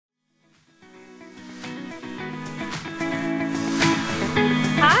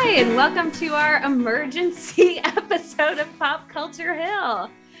and welcome to our emergency episode of Pop Culture Hill.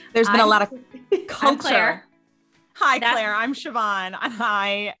 There's been a lot of culture. I'm Claire. Hi, Claire. I'm Siobhan, and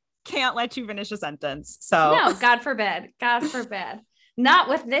I can't let you finish a sentence. So no, God forbid. God forbid. Not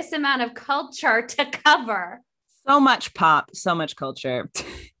with this amount of culture to cover. So much pop, so much culture.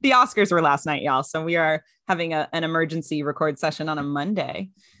 The Oscars were last night, y'all. So we are having an emergency record session on a Monday,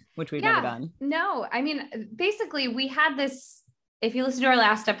 which we've never done. No, I mean, basically we had this. If you listen to our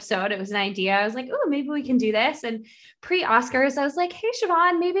last episode, it was an idea. I was like, oh, maybe we can do this. And pre-Oscars, I was like, hey,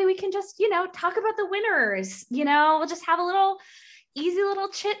 Siobhan, maybe we can just, talk about the winners. We'll just have a little easy little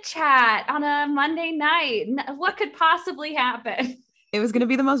chit chat on a Monday night. What could possibly happen? It was going to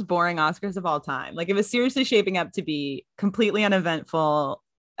be the most boring Oscars of all time. Like, it was seriously shaping up to be completely uneventful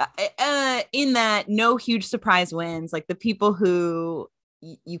in that no huge surprise wins. Like, the people who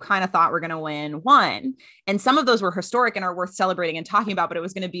you kind of thought were going to won. And some of those were historic and are worth celebrating and talking about, but it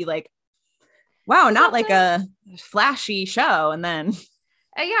was going to be like, wow, not like a flashy show. And then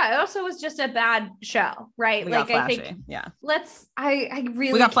it also was just a bad show, right? Like, I think, I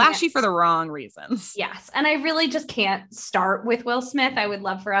really we got flashy for the wrong reasons. Yes. And I really just can't start with Will Smith. I would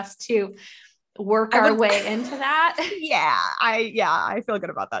love for us to work our way into that. I feel good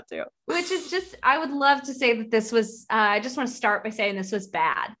about that too. Which is just, I would love to say that this was, I just want to start by saying this was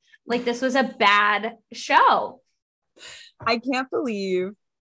bad. Like, this was a bad show. I can't believe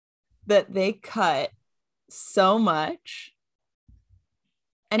that they cut so much.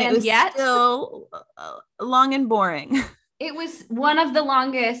 And it was still long and boring. It was one of the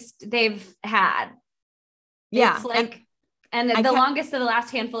longest they've had. Yeah. It's like, and the longest of the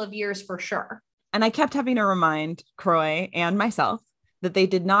last handful of years for sure. And I kept having to remind Croy and myself that they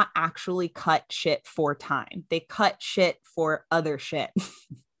did not actually cut shit for time. They cut shit for other shit.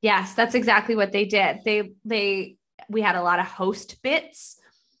 Yes, that's exactly what they did. We had a lot of host bits.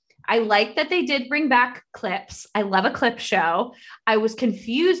 I like that they did bring back clips. I love a clip show. I was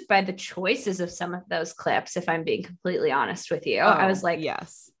confused by the choices of some of those clips, if I'm being completely honest with you. I was like,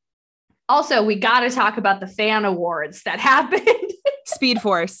 yes. Also, we got to talk about the fan awards that happened. Speed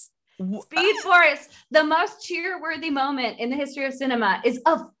Force. Speed Force. The most cheer-worthy moment in the history of cinema is,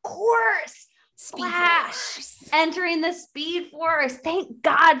 of course, Flash entering the Speed Force. Thank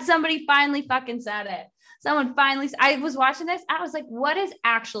God somebody finally fucking said it. I was watching this. I was like, what is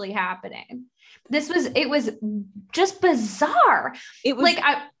actually happening? It was just bizarre. It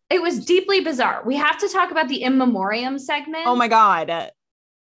was deeply bizarre. We have to talk about the In Memoriam segment. Oh my God.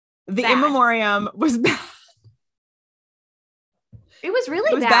 The In Memoriam was bad. It was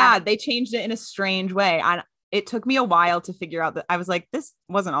really bad. They changed it in a strange way. And it took me a while to figure out that I was like, this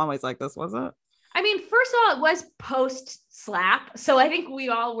wasn't always like this, was it? I mean, first of all, it was post slap. So I think we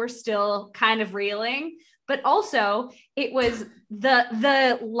all were still kind of reeling, but also it was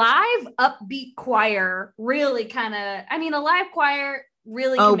the live upbeat choir really a live choir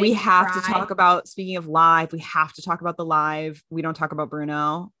really. Oh, we have to talk about, speaking of live, we have to talk about the live. We don't talk about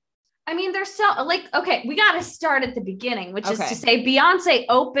Bruno. I mean, there's so okay, we got to start at the beginning, which is to say Beyonce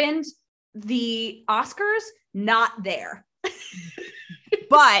opened the Oscars, not there.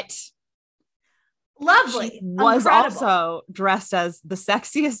 But lovely. She was also dressed as the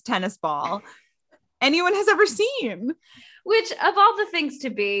sexiest tennis ball anyone has ever seen. Which, of all the things to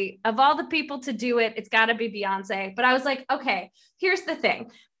be, of all the people to do it, it's got to be Beyonce. But I was like, okay, here's the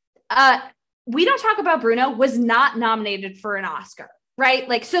thing. We Don't Talk About Bruno was not nominated for an Oscar. Right.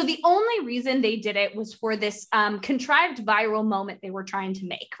 Like, so the only reason they did it was for this contrived viral moment they were trying to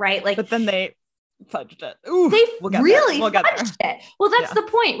make. Right. Like, but then they fudged it. Ooh, fudged it. Well, that's the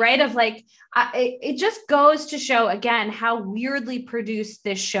point, right? Of like, it just goes to show again how weirdly produced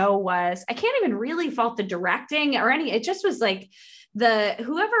this show was. I can't even really fault the directing or any. It just was like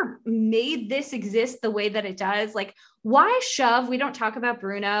whoever made this exist the way that it does. Like, why shove We Don't Talk About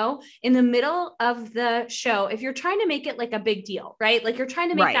Bruno in the middle of the show if you're trying to make it like a big deal, right? Like, you're trying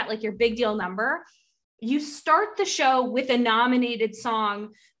to make that like your big deal number. You start the show with a nominated song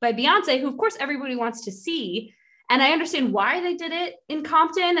by Beyonce, who of course everybody wants to see. And I understand why they did it in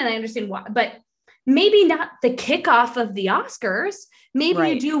Compton, and I understand why, but maybe not the kickoff of the Oscars. Maybe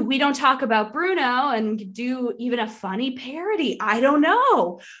you do We Don't Talk About Bruno and do even a funny parody. I don't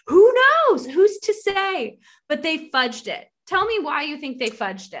know. Who knows? Who's to say? But they fudged it. Tell me why you think they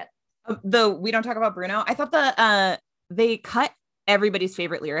fudged it. The We Don't Talk About Bruno. I thought they cut everybody's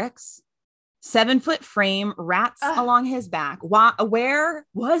favorite lyrics. 7-foot frame, rats along his back. Where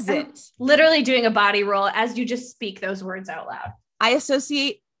was it? Literally doing a body roll as you just speak those words out loud. I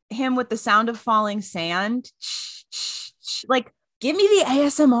associate him with the sound of falling sand. Like, give me the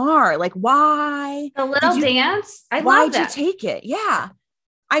ASMR. Like, why? The little dance. Why'd you take it? Yeah.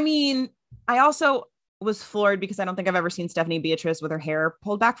 I mean, I also was floored because I don't think I've ever seen Stephanie Beatrice with her hair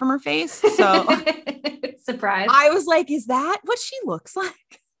pulled back from her face. So surprise. I was like, is that what she looks like?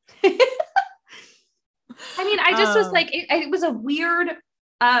 I mean, I just was like, it was a weird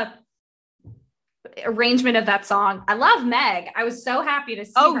arrangement of that song. I love Meg. I was so happy to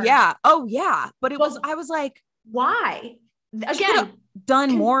see her. Yeah. But I was like, why? Again,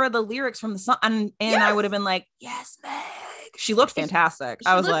 done more of the lyrics from the song, and yes. I would have been like, yes, Meg. She looked fantastic.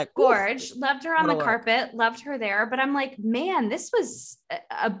 I was like, gorge. Loved her on the carpet. Loved her there. But I'm like, man, this was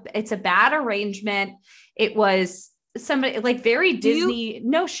it's a bad arrangement. It was somebody like very Disney,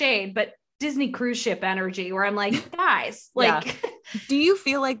 no shade, but Disney cruise ship energy where I'm like, guys, like, yeah. Do you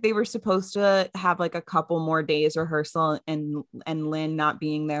feel like they were supposed to have like a couple more days rehearsal and Lynn not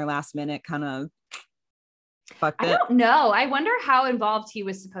being there last minute kind of fucked it? I don't know. I wonder how involved he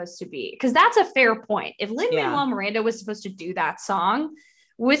was supposed to be, because that's a fair point. If Lin-Manuel Miranda was supposed to do that song,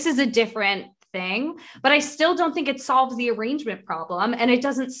 this is a different thing, but I still don't think it solves the arrangement problem, and it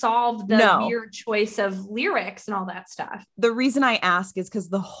doesn't solve the weird choice of lyrics and all that stuff. The reason I ask is because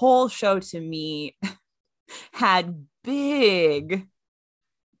the whole show to me had big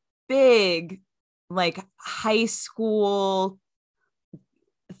like high school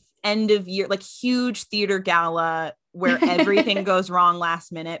end of year, like huge theater gala where everything goes wrong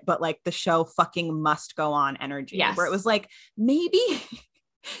last minute, but like the show fucking must go on energy. Yes. Where it was like, maybe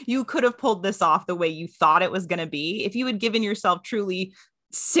you could have pulled this off the way you thought it was going to be if you had given yourself truly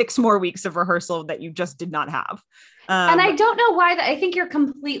 6 more weeks of rehearsal that you just did not have. And I don't know why I think you're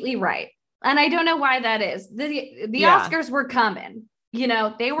completely right. And I don't know why that is. The Oscars were coming, you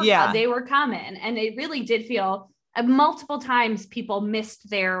know, they were coming, and it really did feel multiple times people missed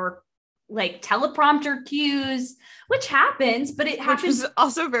their like teleprompter cues, which happens, but it happens. Which was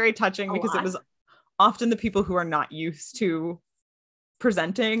also very touching because it was often the people who are not used to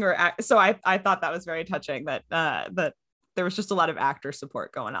presenting or so I thought that was very touching that there was just a lot of actor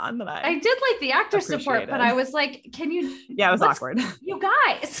support going on that I did like the actor support, but I was like, can you? Yeah, it was awkward. You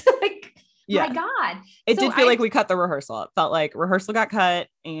guys, like, my God. It did feel like we cut the rehearsal. It felt like rehearsal got cut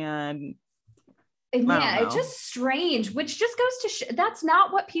and yeah, it's just strange, which just goes to that's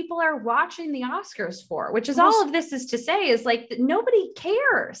not what people are watching the Oscars for, which is all of this is to say is like nobody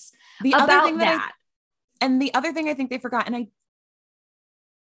cares about that. And the other thing I think they forgot, and I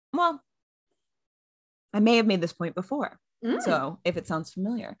may have made this point before. So if it sounds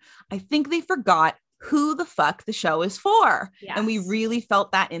familiar, I think they forgot who the fuck the show is for. Yes. And we really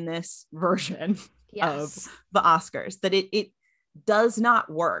felt that in this version of the Oscars, that it does not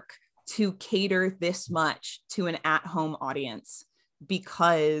work to cater this much to an at-home audience,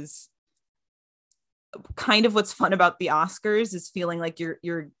 because kind of what's fun about the Oscars is feeling like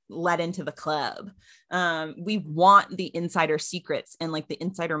you're let into the club. We want the insider secrets and like the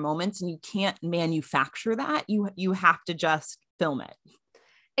insider moments, and you can't manufacture that. You have to just film it.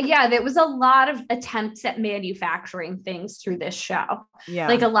 Yeah, there was a lot of attempts at manufacturing things through this show. Yeah.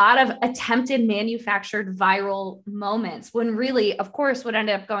 Like a lot of attempted manufactured viral moments, when really, of course, what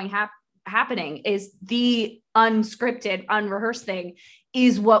ended up happening is the unscripted, unrehearsed thing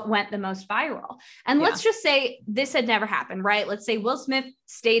is what went the most viral. And let's just say this had never happened, right? Let's say Will Smith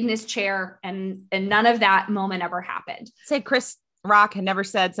stayed in his chair and none of that moment ever happened. Say Chris Rock had never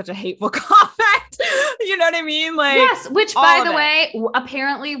said such a hateful comment. You know what I mean? Like, yes, which by the way,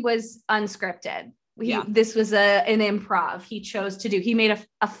 apparently was unscripted. This was an improv he chose to do. He made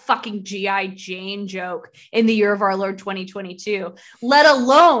a fucking G.I. Jane joke in the year of our Lord 2022, let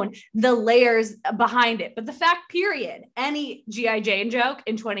alone the layers behind it. But the fact, period, any G.I. Jane joke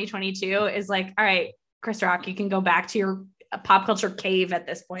in 2022 is like, all right, Chris Rock, you can go back to your pop culture cave at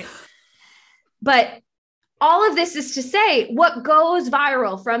this point. But all of this is to say, what goes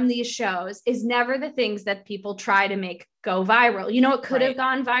viral from these shows is never the things that people try to make go viral. You know, what could have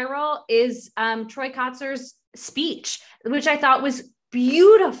gone viral is Troy Kotzer's speech, which I thought was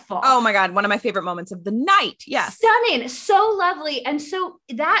beautiful. Oh my God. One of my favorite moments of the night. Yes. Stunning. So lovely. And so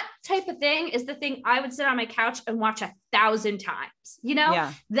that type of thing is the thing I would sit on my couch and watch 1,000 times. You know,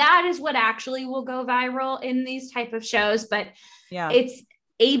 that is what actually will go viral in these type of shows. But it's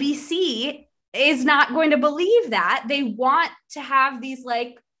ABC is not going to believe that. They want to have these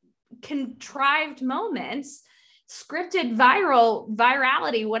like contrived moments, scripted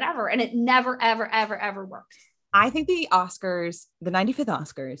virality, whatever. And it never, ever, ever, ever works. I think the Oscars, the 95th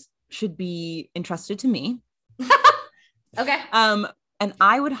Oscars, should be entrusted to me. Okay. And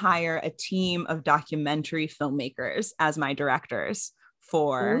I would hire a team of documentary filmmakers as my directors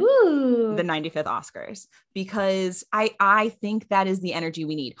for the 95th Oscars, because I think that is the energy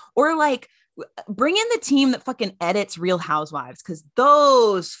we need. Or like, bring in the team that fucking edits Real Housewives, because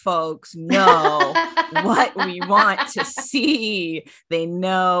those folks know what we want to see. They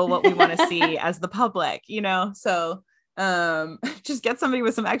know what we want to see as the public, you know? So just get somebody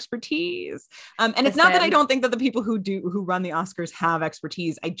with some expertise. And it's not that I don't think that the people who run the Oscars have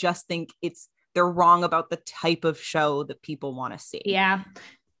expertise. I just think they're wrong about the type of show that people want to see. Yeah,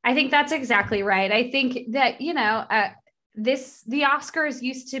 I think that's exactly right. I think that, you know, the Oscars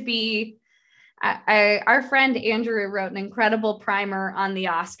used to be, our friend Andrew wrote an incredible primer on the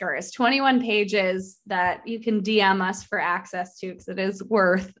Oscars, 21 pages that you can DM us for access to, because it is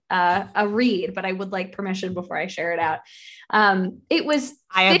worth a read, but I would like permission before I share it out. It was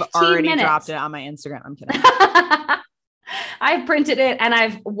I have already dropped it on my Instagram. I'm kidding. I've printed it and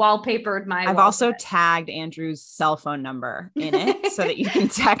I've wallpapered I've also tagged Andrew's cell phone number in it so that you can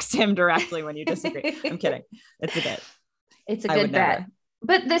text him directly when you disagree. I'm kidding. It's a bit. It's a good bit.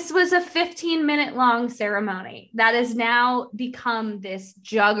 But this was a 15-minute long ceremony that has now become this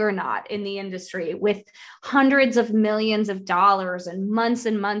juggernaut in the industry with hundreds of millions of dollars and months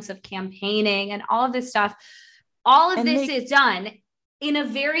of campaigning and all of this stuff. All of this is done in a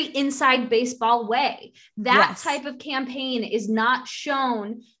very inside baseball way. That type of campaign is not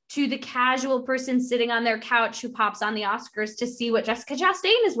shown to the casual person sitting on their couch who pops on the Oscars to see what Jessica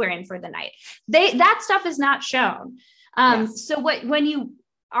Chastain is wearing for the night. That stuff is not shown. So when you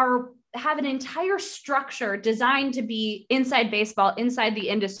have an entire structure designed to be inside baseball, inside the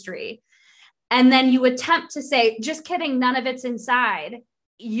industry, and then you attempt to say, just kidding, none of it's inside,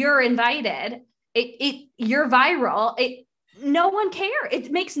 you're invited, you're viral, no one cares.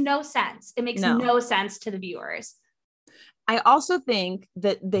 It makes no sense. It makes no sense to the viewers. I also think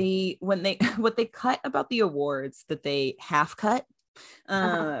that what they cut about the awards that they half cut,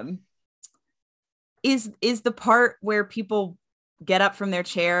 is the part where people get up from their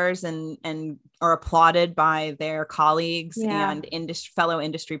chairs and are applauded by their colleagues and fellow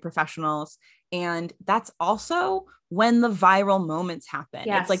industry professionals. And that's also when the viral moments happen.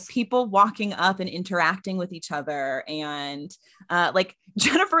 It's like people walking up and interacting with each other, and like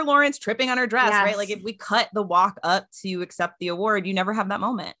Jennifer Lawrence tripping on her dress, right? Like if we cut the walk up to accept the award, you never have that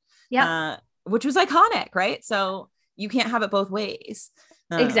moment, which was iconic, right? So you can't have it both ways.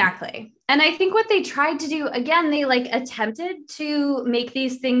 Exactly. And I think what they tried to do, again, they attempted to make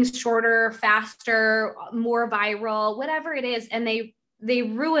these things shorter, faster, more viral, whatever it is. And they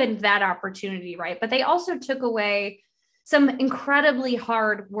ruined that opportunity, right? But they also took away some incredibly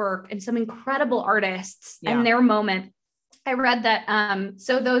hard work and some incredible artists and their moment. I read that,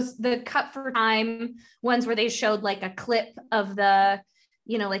 so the cut for time ones where they showed a clip of the,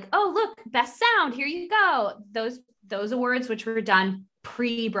 oh, look, best sound, here you go. Those awards, which were done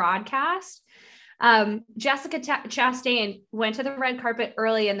pre-broadcast. Jessica Chastain went to the red carpet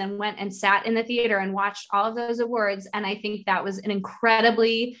early and then went and sat in the theater and watched all of those awards. And I think that was an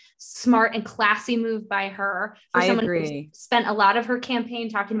incredibly smart and classy move by her. For someone who spent a lot of her campaign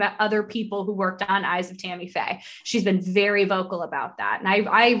talking about other people who worked on Eyes of Tammy Faye. She's been very vocal about that. And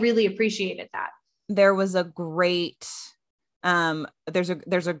I really appreciated that. There was a great, there's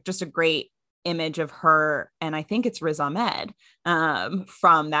just a great image of her, and I think it's Riz Ahmed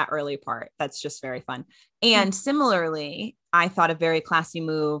from that early part. That's just very fun. And similarly, I thought a very classy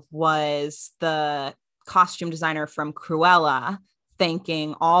move was the costume designer from Cruella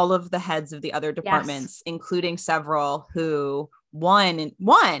thanking all of the heads of the other departments, including several who won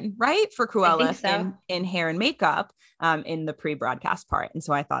right for Cruella in hair and makeup in the pre-broadcast part. And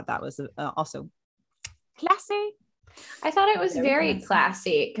so I thought that was also classy. I thought it was very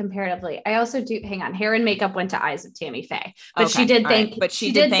classy comparatively. I also hair and makeup went to Eyes of Tammy Faye, but she did thank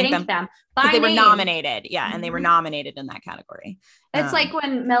them by they name. Were nominated. Yeah. And they were nominated in that category. It's like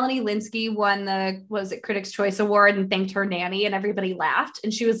when Melanie Linsky won the Critics' Choice Award and thanked her nanny and everybody laughed.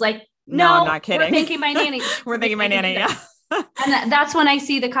 And she was like, no, I'm not kidding. We're thanking my nanny. We're thanking my nanny. Yeah. And that's when I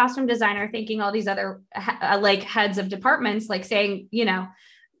see the costume designer thanking all these other heads of departments, saying,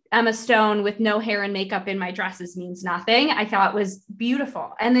 Emma Stone with no hair and makeup in my dresses means nothing. I thought it was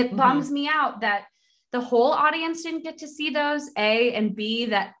beautiful. And it bums me out that the whole audience didn't get to see those, A, and B,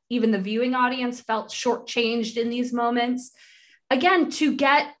 that even the viewing audience felt shortchanged in these moments. Again, to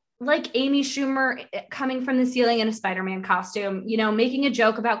get Amy Schumer coming from the ceiling in a Spider-Man costume, making a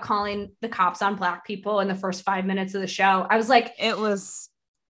joke about calling the cops on Black people in the first 5 minutes of the show. I was like, it was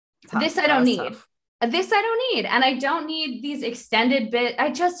tough. This I don't need. This I don't need. And I don't need these extended bits.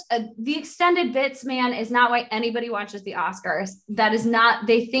 The extended bits, man, is not why anybody watches the Oscars. That is not,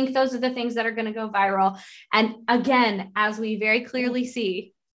 they think those are the things that are going to go viral. And again, as we very clearly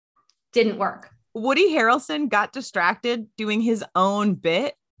see, didn't work. Woody Harrelson got distracted doing his own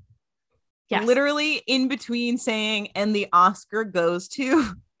bit. Yes. Literally in between saying, and the Oscar goes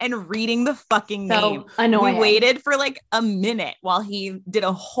to, and reading the fucking name. Annoying. We waited for like a minute while he did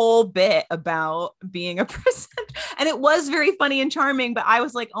a whole bit about being a presenter. And it was very funny and charming, but I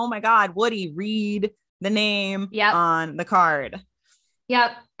was like, oh my God, Woody, read the name on the card.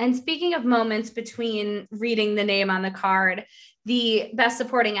 Yep. And speaking of moments between reading the name on the card, the best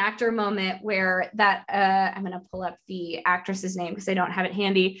supporting actor moment where that, I'm going to pull up the actress's name because I don't have it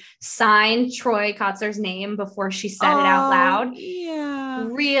handy, signed Troy Kotzer's name before she said it out loud. Yeah.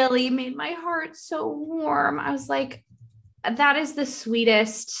 Really made my heart so warm. I was like, that is the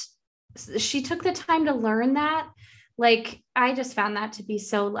sweetest. She took the time to learn that. Like, I just found that to be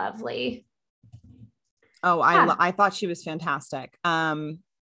so lovely. Oh, I thought she was fantastic.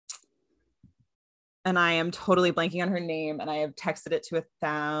 And I am totally blanking on her name, and I have texted it to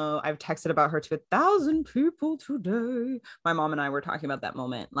I've texted about her to 1,000 people today. My mom and I were talking about that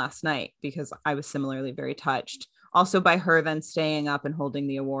moment last night because I was similarly very touched. Also by her then staying up and holding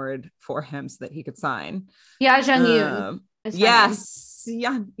the award for him so that he could sign. Yeah, Zhang Yun. Yes.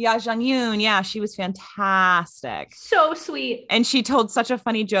 Yeah, Zhang Yun. Yeah, she was fantastic. So sweet. And she told such a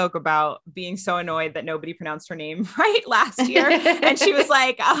funny joke about being so annoyed that nobody pronounced her name right last year. And she was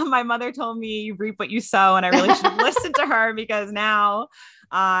like, oh, my mother told me you reap what you sow. And I really should have listened to her because now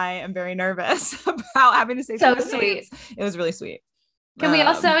I am very nervous about having to say so sweet. Names. It was really sweet. Can we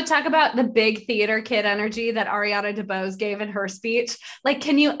also talk about the big theater kid energy that Ariana DeBose gave in her speech? Like,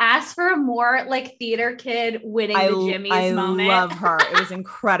 can you ask for a more like theater kid winning the Jimmys moment? I love her. It was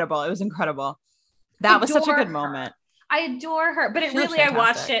incredible. It was incredible. That was such a good moment. I adore her, but I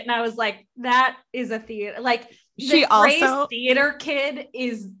watched it and I was like, that is a theater. Like, she also theater kid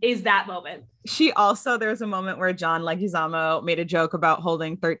is that moment. She also, there's a moment where John Leguizamo made a joke about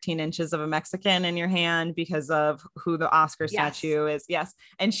holding 13 inches of a Mexican in your hand because of who the Oscar statue is. Yes.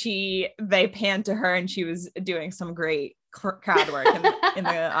 And they panned to her and she was doing some great crowd work in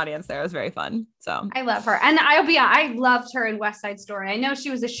the audience there. It was very fun. So I love her. And I loved her in West Side Story. I know she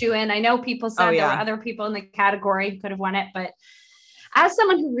was a shoo-in. I know people said there were other people in the category who could have won it, but as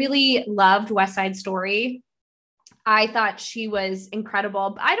someone who really loved West Side Story, I thought she was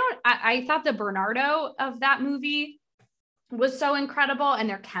incredible. I thought the Bernardo of that movie was so incredible and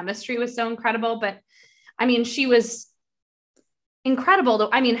their chemistry was so incredible. But I mean, she was incredible.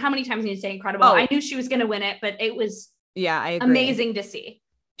 I mean, how many times can you say incredible? I knew she was going to win it, but it was I agree. Amazing to see.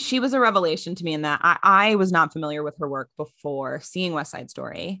 She was a revelation to me in that I was not familiar with her work before seeing West Side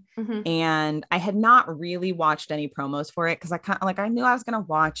Story. Mm-hmm. And I had not really watched any promos for it because I knew I was going to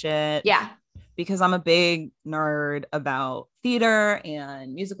watch it. Yeah. Because I'm a big nerd about theater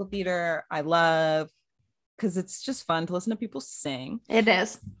and musical theater. I love, because it's just fun to listen to people sing. It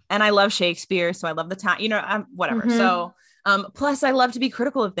is. And I love Shakespeare. So I love the time, whatever. Mm-hmm. So plus I love to be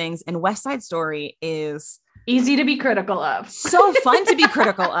critical of things. And West Side Story is easy to be critical of. So fun to be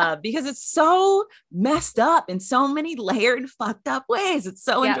critical of because it's so messed up in so many layered, fucked up ways. It's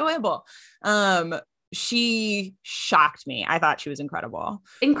so enjoyable. She shocked me. I thought she was incredible.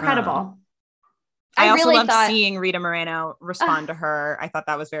 Incredible. I also really loved seeing Rita Moreno respond to her. I thought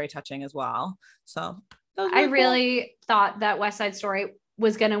that was very touching as well. So I really thought that West Side Story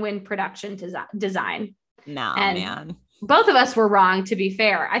was going to win production design. No, man. Both of us were wrong, to be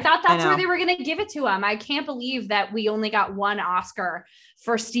fair. I thought that's where they were going to give it to him. I can't believe that we only got one Oscar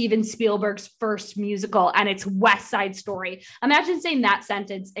for Steven Spielberg's first musical, and it's West Side Story. Imagine saying that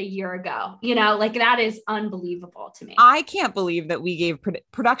sentence a year ago. That is unbelievable to me. I can't believe that we gave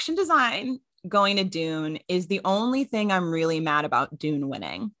production design going to Dune is the only thing I'm really mad about Dune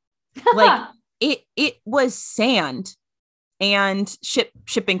winning. Like it was sand and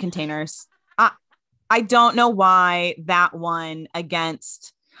shipping containers. I don't know why that one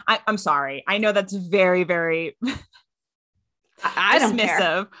against. I'm sorry. I know that's very, very I don't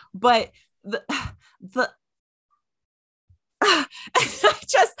care. But the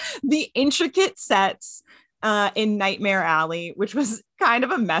just the intricate sets in Nightmare Alley, which was kind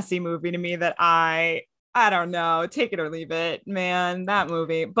of a messy movie to me that I don't know, take it or leave it, man, that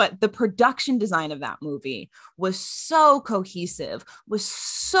movie. But the production design of that movie was so cohesive, was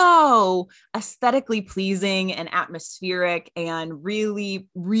so aesthetically pleasing and atmospheric and really,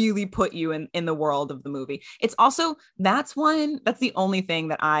 really put you in the world of the movie. It's also, that's the only thing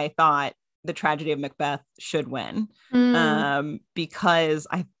that I thought The Tragedy of Macbeth should win because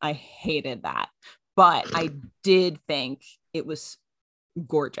I hated that. But I did think it was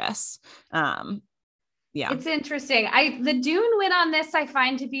gorgeous. Yeah. It's interesting. The Dune win on this, I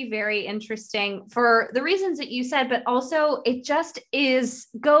find to be very interesting for the reasons that you said, but also it just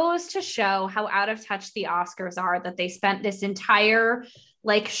goes to show how out of touch the Oscars are, that they spent this entire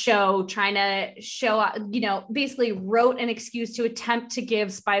show, trying to show, basically wrote an excuse to attempt to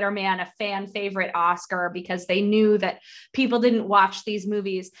give Spider-Man a fan favorite Oscar because they knew that people didn't watch these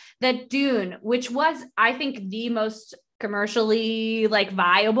movies. That Dune, which was, I think, the most commercially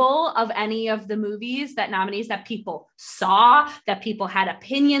viable of any of the movies that nominees that people saw, that people had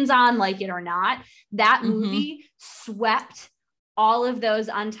opinions on, like it or not, that movie swept all of those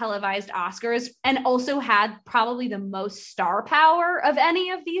untelevised Oscars and also had probably the most star power of any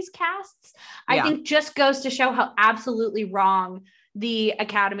of these casts. I think just goes to show how absolutely wrong the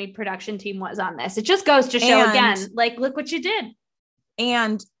Academy production team was on this. It just goes to show again, look what you did.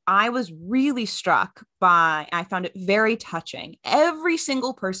 And I was really struck by, I found it very touching. Every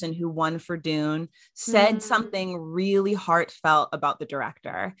single person who won for Dune said something really heartfelt about the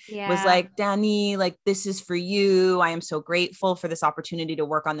director. Was like, Danny, this is for you. I am so grateful for this opportunity to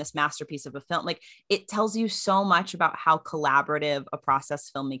work on this masterpiece of a film. It tells you so much about how collaborative a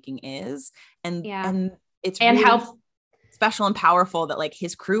process filmmaking is. And it's really how special and powerful that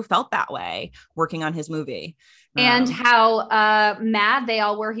his crew felt that way working on his movie. And how mad they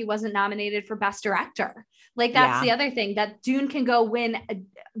all were he wasn't nominated for Best Director. That's the other thing, that Dune can go win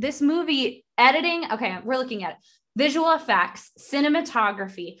this movie. Editing, okay, we're looking at it. Visual effects,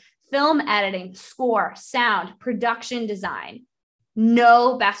 cinematography, film editing, score, sound, production design.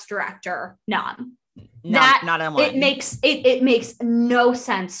 No Best Director, none. Not on one. It makes no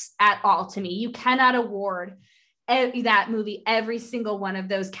sense at all to me. You cannot award that movie every single one of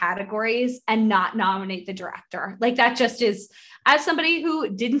those categories and not nominate the director. That just is, as somebody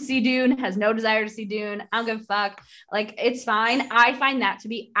who didn't see Dune, has no desire to see Dune, I don't give a fuck. It's fine. I find that to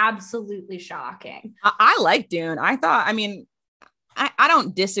be absolutely shocking. I like Dune. I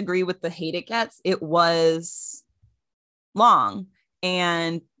don't disagree with the hate it gets. It was long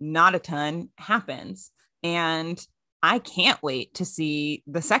and not a ton happens. And I can't wait to see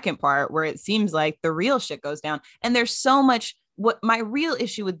the second part where it seems like the real shit goes down. And there's so much. What my real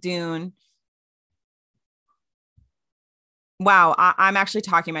issue with Dune. Wow, I'm actually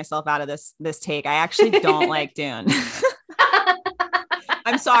talking myself out of this take. I actually don't like Dune.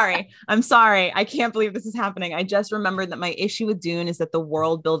 I'm sorry. I can't believe this is happening. I just remembered that my issue with Dune is that the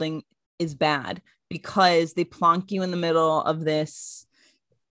world building is bad because they plonk you in the middle of this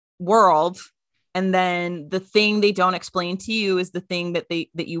world. And then the thing they don't explain to you is the thing that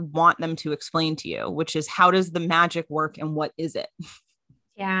you want them to explain to you, which is how does the magic work and what is it?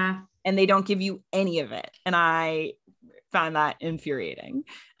 Yeah. And they don't give you any of it. And I found that infuriating.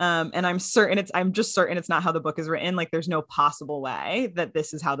 And I'm just certain it's not how the book is written. There's no possible way that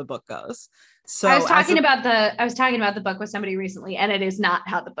this is how the book goes. So I was talking about the book with somebody recently, and it is not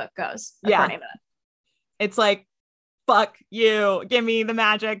how the book goes. Yeah. It's fuck you, give me the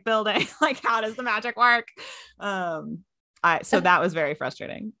magic building. How does the magic work? So that was very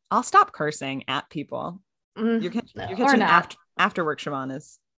frustrating. I'll stop cursing at people. Your kitchen after work, Siobhan,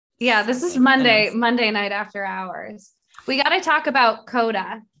 is this is Monday night after hours. We got to talk about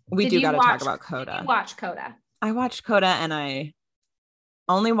Coda. We do got to talk about Coda. Did you watch Coda? I watched Coda, and I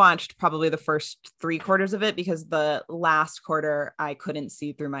only watched probably the first 3/4 of it because the last quarter I couldn't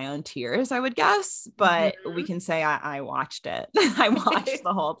see through my own tears, I would guess, but we can say I watched it. I watched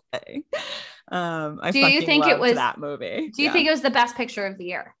the whole thing. Do you think it was that movie? Do you think it was the best picture of the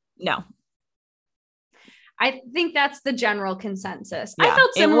year? No. I think that's the general consensus. Yeah, I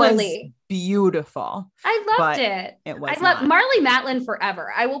felt similarly. It was beautiful. I loved it. I love Marlee Matlin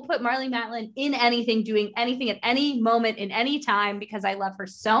forever. I will put Marlee Matlin in anything, doing anything at any moment in any time because I love her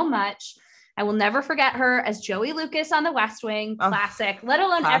so much. I will never forget her as Joey Lucas on The West Wing, classic, let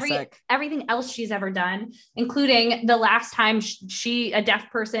alone everything else she's ever done, including the last time she, a deaf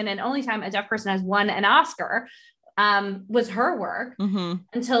person, and only time a deaf person has won an Oscar, was her work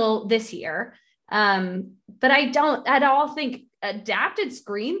until this year. But I don't at all think adapted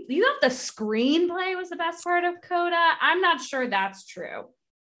screen. You thought the screenplay was the best part of Coda? I'm not sure that's true.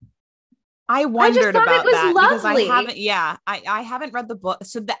 I wondered about that because I haven't read the book.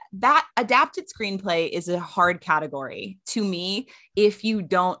 So that adapted screenplay is a hard category to me if you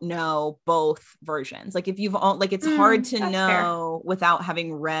don't know both versions. If you've it's hard to know without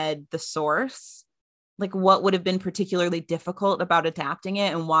having read the source. What would have been particularly difficult about adapting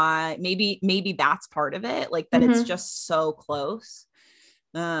it and why. Maybe that's part of it, that it's just so close.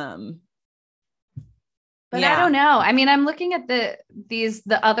 But I don't know. I mean, I'm looking at the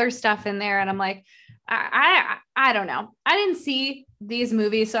other stuff in there and I'm like, I don't know. I didn't see these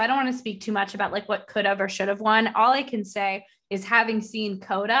movies, so I don't want to speak too much about what could have or should have won. All I can say is, having seen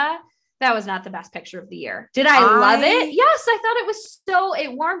Coda, that was not the best picture of the year. Did I love it? Yes, I thought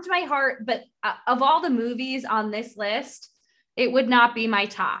it warmed my heart. But of all the movies on this list, It would not be my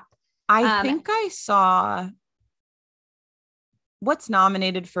top. I think I saw what was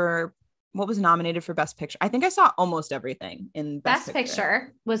nominated for Best Picture. I think I saw almost everything in Best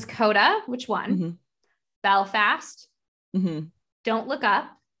Picture was Coda, which won, mm-hmm. Belfast, mm-hmm. Don't Look Up,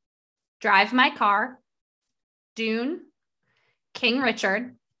 Drive My Car, Dune, King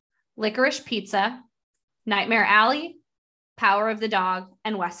Richard, Licorice Pizza, Nightmare Alley, Power of the Dog,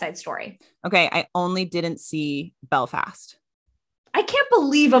 and West Side Story. Okay, I only didn't see Belfast. I can't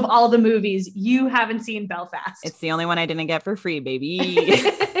believe of all the movies you haven't seen Belfast. It's the only one I didn't get for free, baby.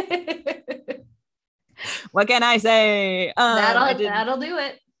 What can I say? That'll do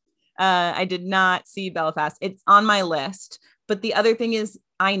it. I did not see Belfast. It's on my list. But the other thing is,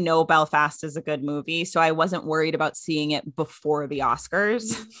 I know Belfast is a good movie, so I wasn't worried about seeing it before the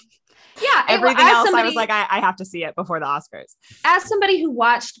Oscars. Yeah. Everything else, I was like, I have to see it before the Oscars. As somebody who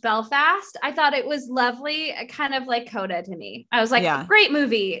watched Belfast, I thought it was lovely, kind of like Coda to me. I was like, great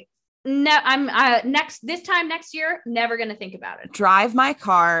movie. No, I'm next year, never going to think about it. Drive My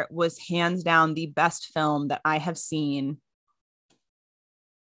Car was hands down the best film that I have seen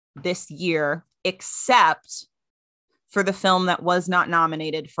this year, except for the film that was not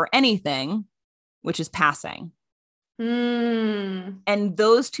nominated for anything, which is Passing. And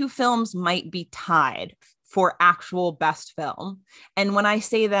those two films might be tied for actual best film. And when I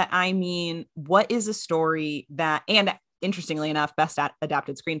say that, I mean, what is a story that, and interestingly enough, best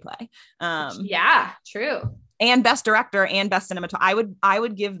adapted screenplay. Yeah, true. And best director and best cinematography.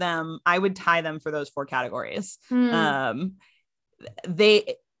 I would tie them for those 4 categories.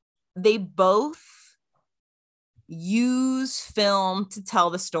 They both use film to tell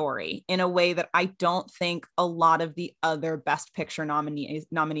the story in a way that I don't think a lot of the other best picture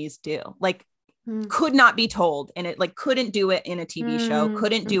nominees do. Like, could not be told, and it like couldn't do it in a TV show,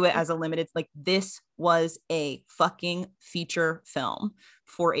 couldn't do it as a limited, like, this was a fucking feature film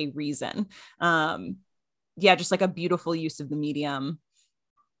for a reason. Just like a beautiful use of the medium,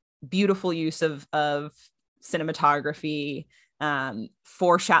 beautiful use of cinematography,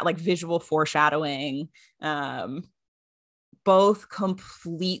 visual foreshadowing, both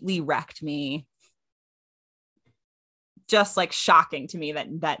completely wrecked me. Just like shocking to me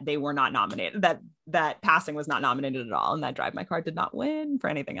that they were not nominated, that Passing was not nominated at all, and that Drive My Car did not win for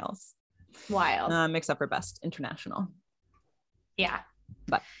anything else. Wild. Except for best international. Yeah.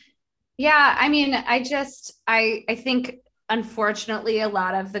 But yeah, I mean, I think unfortunately a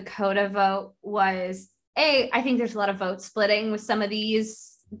lot of the Coda vote was I think there's a lot of vote splitting with some of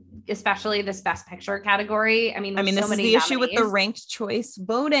these, especially this best picture category. I mean, this is the issue with the ranked choice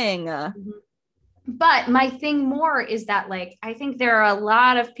voting. Mm-hmm. But my thing more is that, like, I think there are a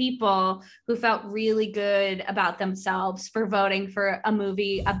lot of people who felt really good about themselves for voting for a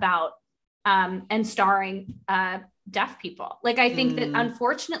movie about and starring deaf people. Like, I think that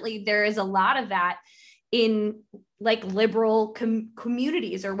unfortunately there is a lot of that in like liberal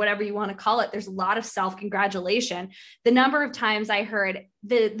communities or whatever you want to call it. There's a lot of self-congratulation. The number of times I heard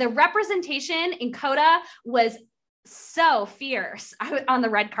the representation in Coda was so fierce. On the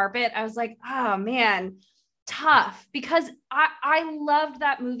red carpet, I was like, oh man, tough, because I loved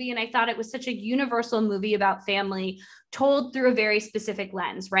that movie, and I thought it was such a universal movie about family told through a very specific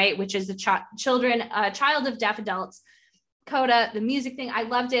lens, right? Which is a child of deaf adults. Coda, the music thing, I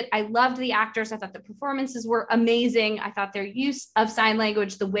loved it. I loved the actors. I thought the performances were amazing. I thought their use of sign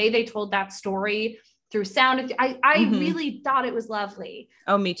language, the way they told that story through sound, I really thought it was lovely.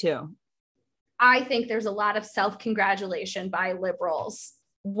 Oh, me too. I think there's a lot of self-congratulation by liberals.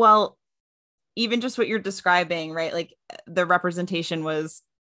 Well, even just what you're describing, right? Like, the representation was,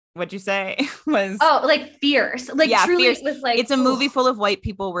 what'd you say? Was like fierce. Like, truly fierce. It was like, it's a movie full of white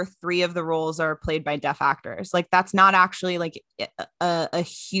people where 3 of the roles are played by deaf actors. Like, that's not actually like a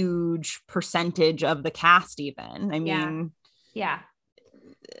huge percentage of the cast even. I mean, yeah.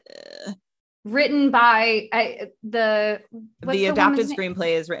 Written by the adapted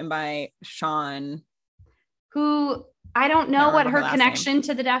screenplay is written by Sean, who I don't know what her connection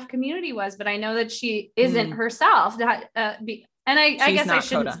to the deaf community was, but I know that she isn't herself. And I guess I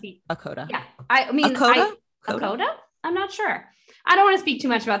shouldn't speak. A Coda. Yeah. I mean, Coda? I'm not sure. I don't want to speak too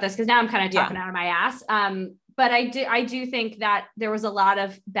much about this because now I'm kind of talking out of my ass. But I do think that there was a lot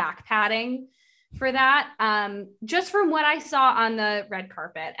of back padding for that, just from what I saw on the red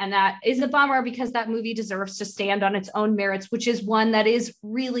carpet. And that is a bummer because that movie deserves to stand on its own merits, which is one that is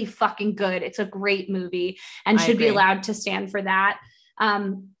really fucking good. It's a great movie and should be allowed to stand for that.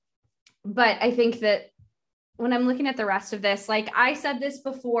 But I think that when I'm looking at the rest of this, like I said this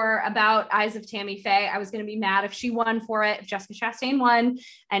before about Eyes of Tammy Faye, I was going to be mad if she won for it, if Jessica Chastain won,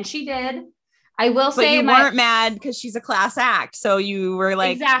 and she did. I will say you weren't mad because she's a class act. So you were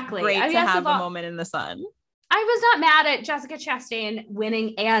like, exactly. great to have a moment in the sun. I was not mad at Jessica Chastain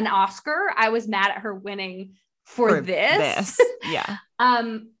winning an Oscar. I was mad at her winning for this. Yeah.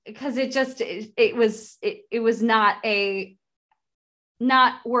 Because it was not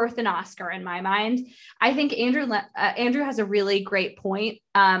worth an Oscar in my mind. I think Andrew has a really great point.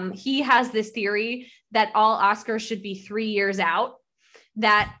 He has this theory that all Oscars should be 3 years out,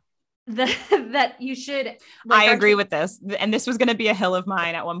 that you should. I agree with this. And this was going to be a hill of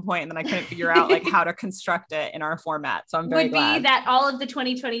mine at one point, and then I couldn't figure out like how to construct it in our format. So I'm very glad. Would be that all of the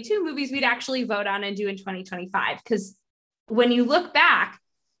 2022 movies we'd actually vote on and do in 2025. Because when you look back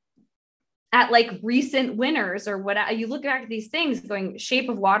at like recent winners or what, you look back at these things going, Shape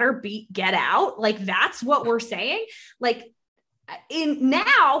of Water beat Get Out. Like that's what we're saying. Like in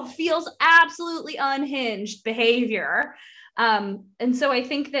now feels absolutely unhinged behavior. And so I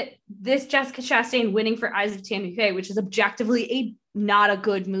think that this Jessica Chastain winning for Eyes of Tammy Faye, which is objectively not a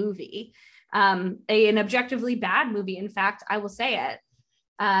good movie, an objectively bad movie. In fact, I will say it.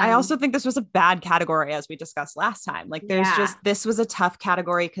 I also think this was a bad category, as we discussed last time. Like this was a tough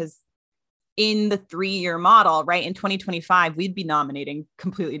category because in the 3-year model, right, in 2025, we'd be nominating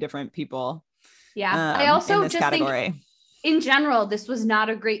completely different people. Yeah. I also just think in general, this was not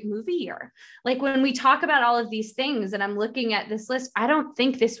a great movie year. Like when we talk about all of these things and I'm looking at this list, I don't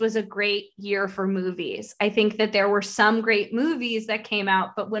think this was a great year for movies. I think that there were some great movies that came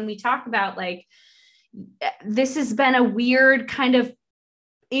out, but when we talk about like, this has been a weird kind of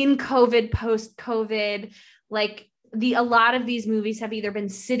in COVID, post-COVID, like a lot of these movies have either been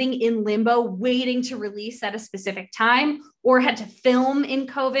sitting in limbo, waiting to release at a specific time, or had to film in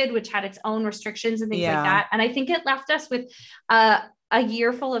COVID, which had its own restrictions and things like that. And I think it left us with a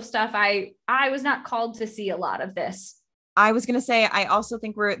year full of stuff. I was not called to see a lot of this. I was going to say, I also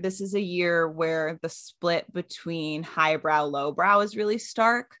think this is a year where the split between highbrow, lowbrow is really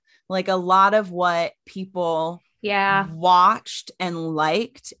stark. Like a lot of what people watched and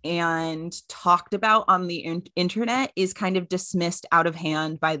liked and talked about on the internet is kind of dismissed out of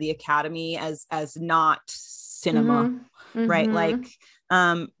hand by the Academy as not cinema, right? Like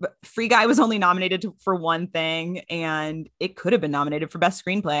Free Guy was only nominated for one thing, and it could have been nominated for best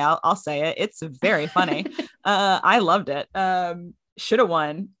screenplay. I'll say it. It's very funny. I loved it. Should have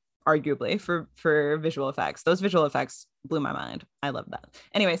won arguably for visual effects. Those visual effects blew my mind. I love that.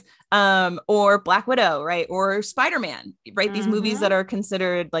 Anyways, or Black Widow, right? Or Spider-Man, right? These movies that are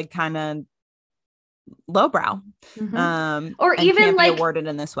considered like kind of lowbrow, or even can't like be awarded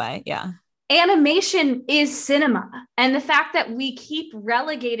in this way. Yeah. Animation is cinema. And the fact that we keep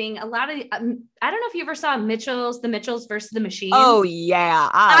relegating a lot of, I don't know if you ever saw The Mitchells versus the Machines. Oh yeah.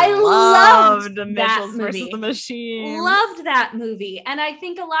 I loved The Mitchells versus the Machines. Loved that movie. And I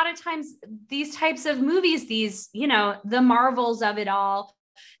think a lot of times these types of movies, these, the Marvels of it all,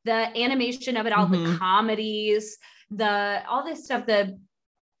 the animation of it all, the comedies, all this stuff, the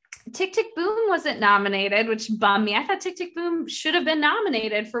Tick, Tick, Boom wasn't nominated, which bummed me. I thought Tick, Tick, Boom should have been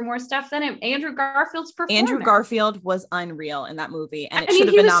nominated for more stuff than Andrew Garfield's performance. Andrew Garfield was unreal in that movie, and it should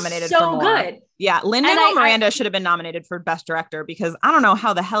have been nominated for more. Good. Yeah, Lin-Manuel Miranda should have been nominated for Best Director, because I don't know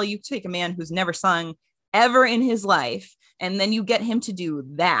how the hell you take a man who's never sung ever in his life, and then you get him to do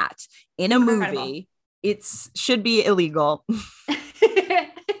that in a movie. It should be illegal.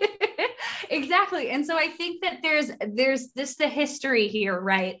 Exactly. And so I think that there's the history here,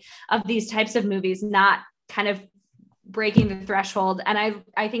 right, of these types of movies not kind of breaking the threshold. And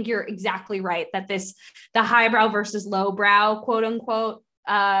I think you're exactly right that the highbrow versus lowbrow, quote unquote,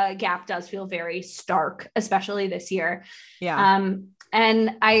 gap does feel very stark, especially this year. Yeah.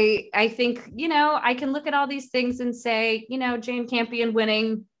 And I think, I can look at all these things and say, Jane Campion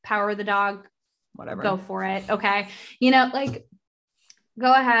winning, Power of the Dog, whatever, go for it. Okay.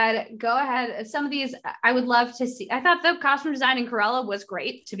 Go ahead. Some of these I would love to see. I thought the costume design in Cruella was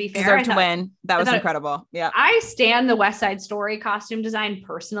great, to be fair. Deserved to win. That was incredible. Yeah. I stand the West Side Story costume design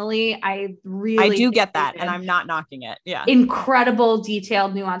personally. I do get that, and I'm not knocking it. Yeah. Incredible,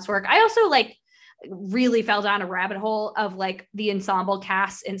 detailed, nuanced work. I also really fell down a rabbit hole of the ensemble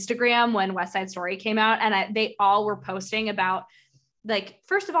cast Instagram when West Side Story came out, and they all were posting about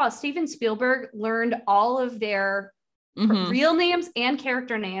first of all, Steven Spielberg learned all of their real names and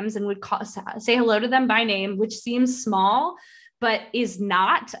character names and would say hello to them by name, which seems small, but is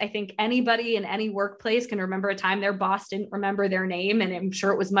not. I think anybody in any workplace can remember a time their boss didn't remember their name, and I'm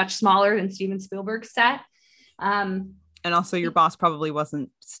sure it was much smaller than Steven Spielberg's set. And also your boss probably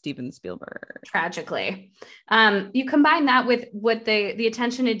wasn't Steven Spielberg. Tragically. You combine that with what the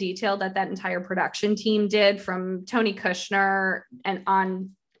attention to detail that entire production team did, from Tony Kushner and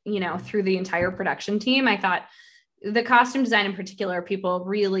on through the entire production team. I thought the costume design in particular, people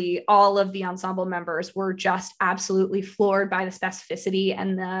really, all of the ensemble members were just absolutely floored by the specificity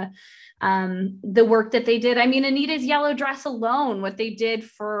and the work that they did. I mean, Anita's yellow dress alone, what they did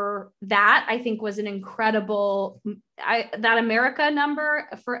for that, I think was an incredible, that America number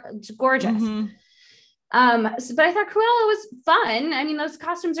it's gorgeous. Mm-hmm. But I thought Cruella was fun. I mean, those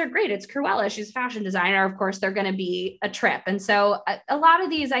costumes are great. It's Cruella. She's a fashion designer. Of course, they're going to be a trip. And so a lot of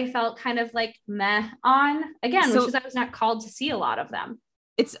these I felt kind of like meh on, again, which is I was not called to see a lot of them.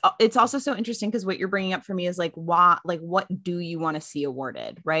 It's also so interesting because what you're bringing up for me is like, why, like, what do you want to see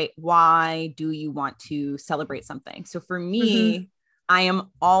awarded, right? Why do you want to celebrate something? So for me, mm-hmm. I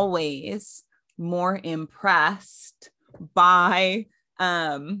am always more impressed by,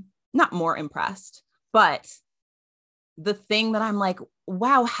 not more impressed, but the thing that I'm like,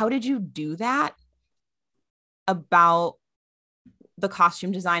 wow, how did you do that about the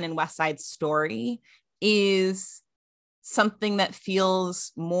costume design in West Side Story is something that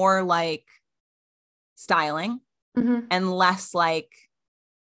feels more like styling mm-hmm. and less like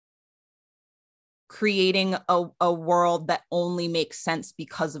creating a world that only makes sense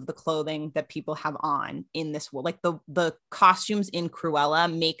because of the clothing that people have on in this world. Like the costumes in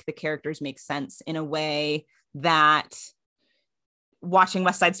Cruella make the characters make sense in a way that watching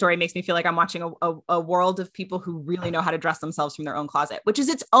West Side Story makes me feel like I'm watching a world of people who really know how to dress themselves from their own closet, which is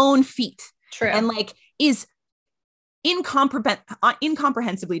its own feat. True. And like is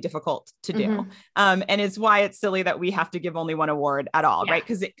incomprehensibly difficult to do. Mm-hmm. And it's why it's silly that we have to give only one award at all, yeah. right?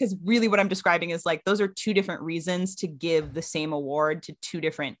 Because really what I'm describing is like, those are two different reasons to give the same award to two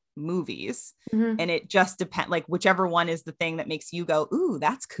different movies. Mm-hmm. And it just depends, like whichever one is the thing that makes you go, ooh,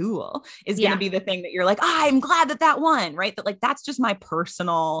 that's cool, is going to be the thing that you're like, I'm glad that won, right? That like, that's just my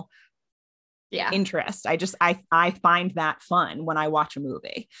personal interest. I find that fun when I watch a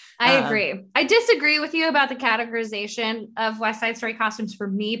movie. I agree. I disagree with you about the categorization of West Side Story costumes for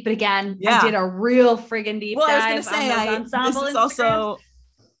me, but again, I did a real friggin' deep dive. I was going to say, ensemble this is also,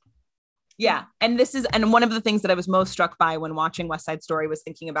 and one of the things that I was most struck by when watching West Side Story was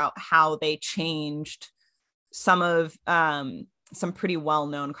thinking about how they changed some pretty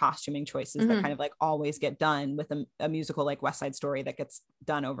well-known costuming choices mm-hmm. that kind of like always get done with a musical like West Side Story that gets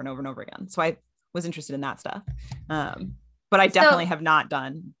done over and over and over again. So I was interested in that stuff. But I definitely have not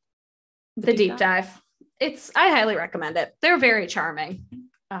done the deep dive. I highly recommend it. They're very charming.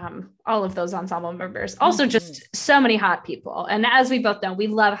 All of those ensemble members, also mm-hmm. just so many hot people. And as we both know, we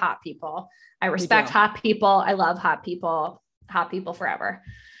love hot people. I respect hot people. I love hot people forever.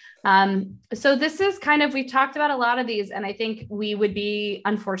 So this is kind of, we've talked about a lot of these, and I think we would be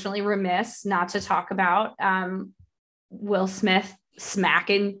unfortunately remiss not to talk about Will Smith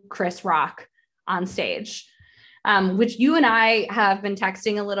smacking Chris Rock on stage, which you and I have been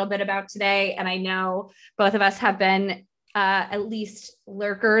texting a little bit about today. And I know both of us have been at least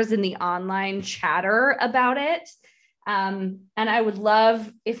lurkers in the online chatter about it. And I would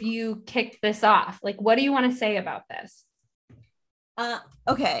love if you kicked this off. Like, what do you want to say about this?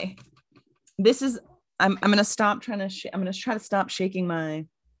 Okay. This is, I'm going to stop trying to, I'm going to try to stop shaking my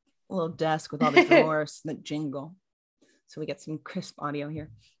little desk with all the drawers that jingle. So we get some crisp audio here.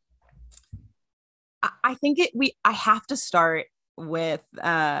 I think I have to start with,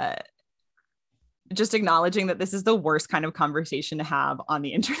 just acknowledging that this is the worst kind of conversation to have on the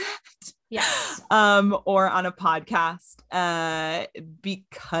internet. Yes. Or on a podcast,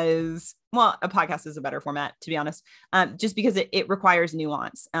 because, well, a podcast is a better format, to be honest, just because it requires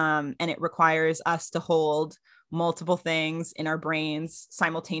nuance, and it requires us to hold multiple things in our brains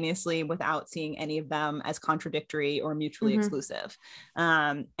simultaneously without seeing any of them as contradictory or mutually mm-hmm. exclusive.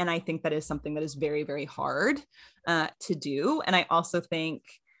 And I think that is something that is very, very hard to do. And I also think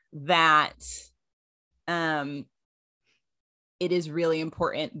that it is really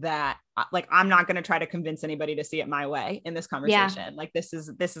important that, like, I'm not going to try to convince anybody to see it my way in this conversation. Yeah. Like, this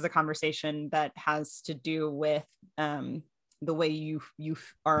is a conversation that has to do with the way you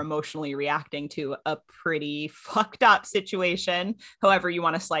are emotionally reacting to a pretty fucked up situation, however you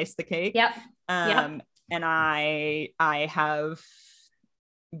want to slice the cake. Yep. And I have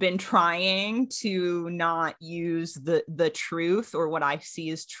been trying to not use the truth or what I see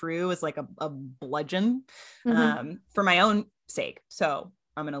as true as like a bludgeon, mm-hmm. For my own sake. So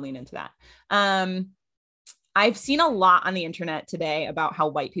I'm going to lean into that. I've seen a lot on the internet today about how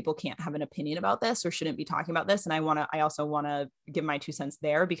white people can't have an opinion about this or shouldn't be talking about this. And I also want to give my 2 cents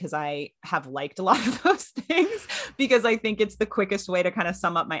there, because I have liked a lot of those things, because I think it's the quickest way to kind of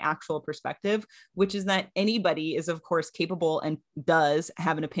sum up my actual perspective, which is that anybody is of course capable and does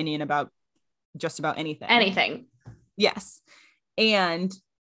have an opinion about just about anything. Anything. Yes. And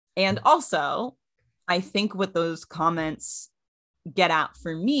And also, I think what those comments get at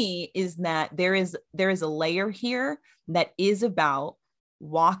for me is that there is a layer here that is about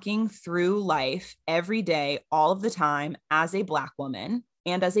walking through life every day, all of the time, as a Black woman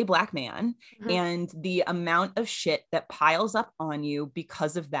and as a Black man, and the amount of shit that piles up on you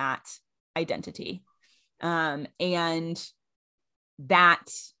because of that identity. And that,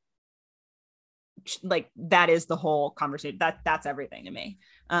 like, that is the whole conversation. That's everything to me.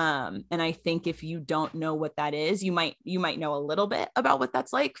 And I think if you don't know what that is, you might know a little bit about what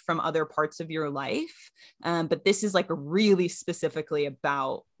that's like from other parts of your life. But this is like really specifically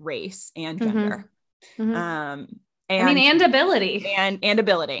about race and gender. And ability and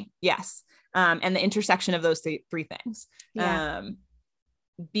ability. Yes. And the intersection of those three things.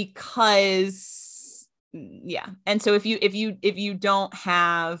 Because and so if you don't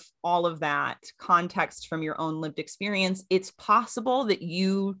have all of that context from your own lived experience, it's possible that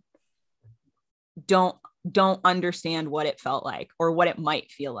you don't understand what it felt like, or what it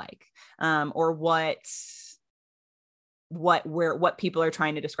might feel like, or what people are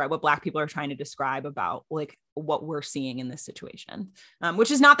trying to describe, what Black people are trying to describe about like what we're seeing in this situation,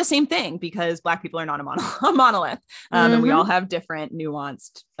 which is not the same thing, because Black people are not a monolith, and we all have different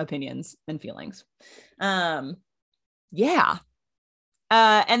nuanced opinions and feelings. And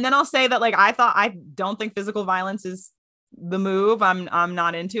then I'll say that, like, I don't think physical violence is the move. I'm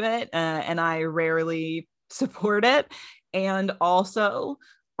not into it, and I rarely support it. And also,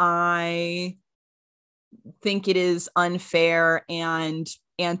 I think it is unfair and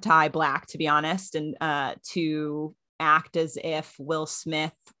anti-Black, to be honest, and to act as if Will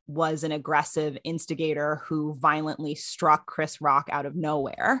Smith was an aggressive instigator who violently struck Chris Rock out of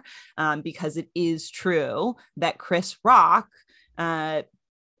nowhere, because it is true that Chris Rock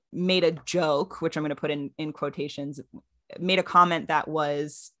made a joke, which I'm going to put in quotations, made a comment that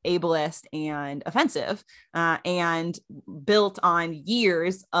was ableist and offensive, and built on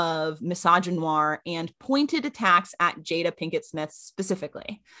years of misogynoir and pointed attacks at Jada Pinkett Smith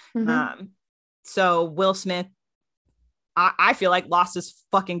specifically. So Will Smith, I feel like, lost his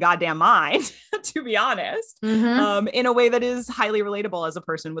fucking goddamn mind, to be honest, in a way that is highly relatable as a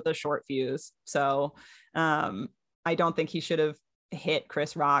person with a short fuse. So I don't think he should have hit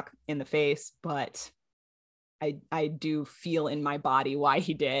Chris Rock in the face, but I do feel in my body why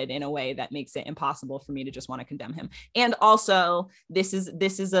he did, in a way that makes it impossible for me to just want to condemn him. And also, this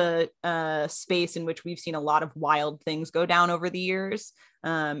is a space in which we've seen a lot of wild things go down over the years,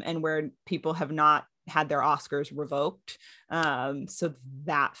 and where people have not had their Oscars revoked. So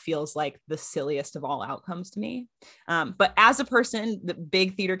that feels like the silliest of all outcomes to me. But as a person, the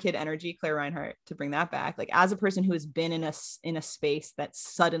big theater kid energy, Claire Reinhardt, to bring that back, like, as a person who has been in a space that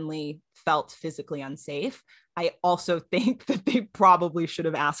suddenly felt physically unsafe, I also think that they probably should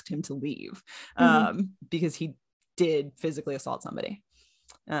have asked him to leave, because he did physically assault somebody.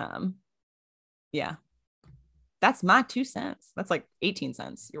 That's my 2 cents. That's like 18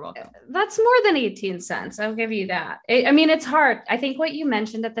 cents. You're welcome. That's more than 18 cents. I'll give you that. I mean, it's hard. I think what you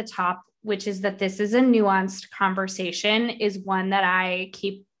mentioned at the top, which is that this is a nuanced conversation, is one that I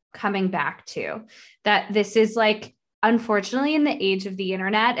keep coming back to. That this is, like, unfortunately, in the age of the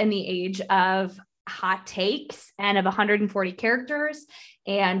internet and the age of hot takes and of 140 characters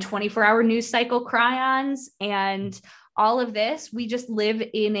and 24-hour news cycle cry-ons and all of this, we just live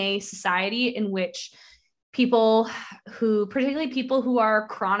in a society in which particularly people who are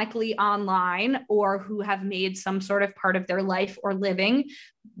chronically online, or who have made some sort of part of their life or living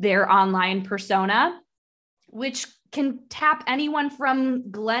their online persona, which can tap anyone from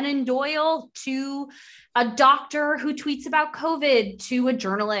Glennon Doyle to a doctor who tweets about COVID, to a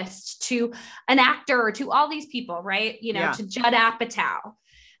journalist, to an actor, to all these people, right? To Judd Apatow,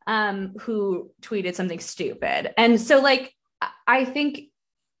 who tweeted something stupid. And so, like, I think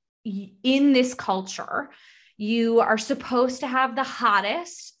in this culture, you are supposed to have the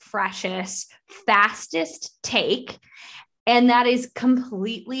hottest, freshest, fastest take. And that is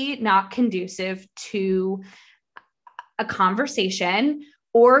completely not conducive to a conversation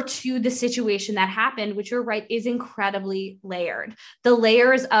or to the situation that happened, which, you're right, is incredibly layered. The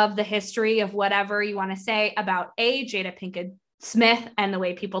layers of the history of whatever you want to say about Jada Pinkett Smith and the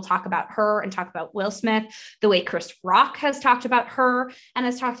way people talk about her and talk about Will Smith, the way Chris Rock has talked about her and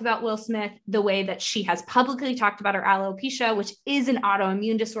has talked about Will Smith, the way that she has publicly talked about her alopecia, which is an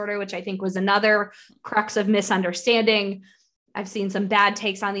autoimmune disorder, which I think was another crux of misunderstanding. I've seen some bad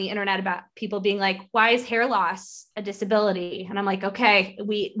takes on the internet about people being like, why is hair loss a disability? And I'm like, okay,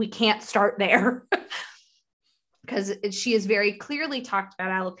 we can't start there. Because she has very clearly talked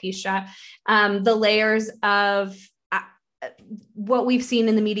about alopecia. The layers of what we've seen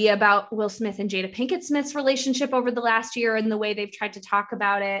in the media about Will Smith and Jada Pinkett Smith's relationship over the last year and the way they've tried to talk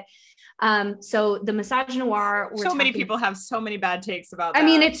about it. So the misogynoir. So many people have so many bad takes about that. I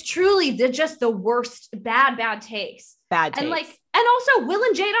mean, it's truly just the worst, bad takes. Bad takes. And also Will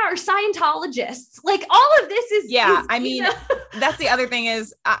and Jada are Scientologists. Like all of this is. I mean, that's the other thing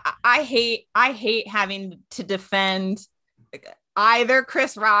is I hate having to defend either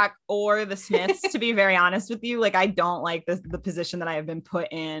Chris Rock or the Smiths, to be very honest with you. Like, I don't like the position that I have been put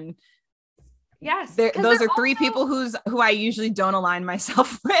in. Yes. Those are three people who I usually don't align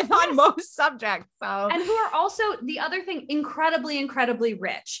myself with on most subjects. So, and who are also, the other thing, incredibly, incredibly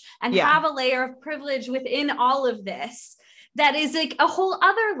rich and have a layer of privilege within all of this. That is like a whole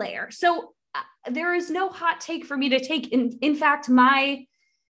other layer. So there is no hot take for me to take. In fact, my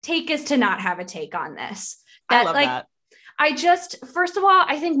take is to not have a take on this. I love that. First of all,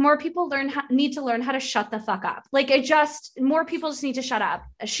 I think more people need to learn how to shut the fuck up. More people just need to shut up.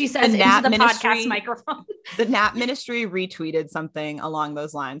 She says into the podcast microphone. The Nap Ministry retweeted something along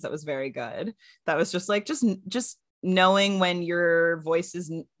those lines that was very good. That was just like, just knowing when your voice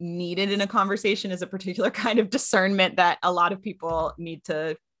is needed in a conversation is a particular kind of discernment that a lot of people need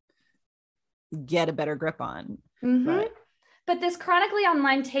to get a better grip on. Mm-hmm. But this chronically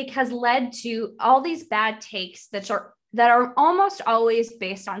online take has led to all these bad takes that are almost always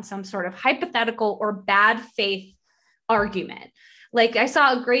based on some sort of hypothetical or bad faith argument. Like I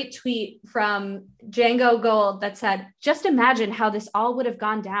saw a great tweet from Django Gold that said, just imagine how this all would have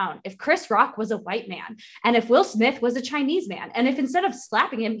gone down if Chris Rock was a white man and if Will Smith was a Chinese man. And if instead of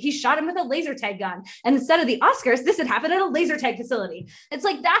slapping him, he shot him with a laser tag gun. And instead of the Oscars, this had happened at a laser tag facility. It's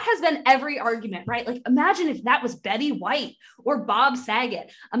like, that has been every argument, right? Like, imagine if that was Betty White or Bob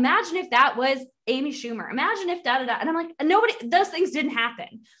Saget. Imagine if that was Amy Schumer. Imagine if da-da-da. And I'm like, those things didn't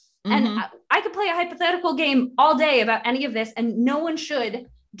happen. And I could play a hypothetical game all day about any of this, and no one should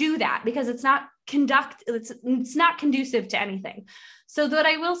do that because it's not conducive to anything. So what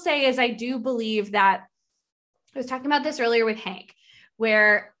I will say is I do believe that I was talking about this earlier with Hank,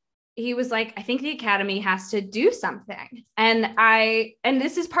 where he was like, I think the Academy has to do something. And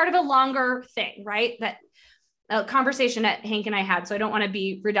this is part of a longer thing, right? That a conversation that Hank and I had. So I don't want to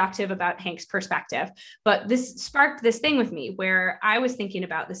be reductive about Hank's perspective, but this sparked this thing with me where I was thinking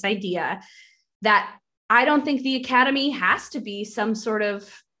about this idea that I don't think the Academy has to be some sort of,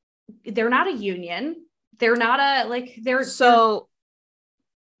 they're not a union. They're not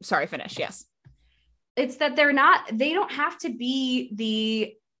sorry, finish. Yes. It's that they don't have to be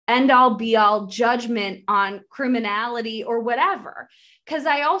the end all be all judgment on criminality or whatever. Because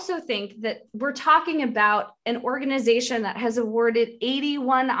I also think that we're talking about an organization that has awarded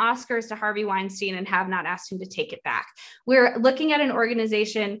 81 Oscars to Harvey Weinstein and have not asked him to take it back. We're looking at an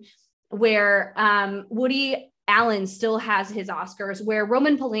organization where Woody Allen still has his Oscars, where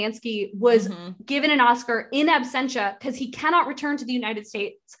Roman Polanski was given an Oscar in absentia because he cannot return to the United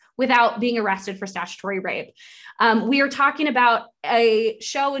States without being arrested for statutory rape. We are talking about a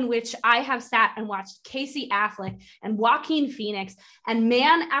show in which I have sat and watched Casey Affleck and Joaquin Phoenix and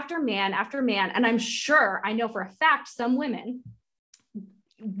man after man after man. And I know for a fact, some women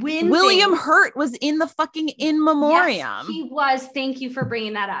win. William Hurt was in the fucking In Memoriam. Yes, he was. Thank you for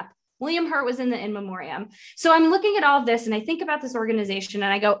bringing that up. William Hurt was in the In Memoriam. So I'm looking at all of this and I think about this organization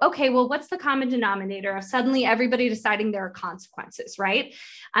and I go, okay, well, what's the common denominator of suddenly everybody deciding there are consequences, right?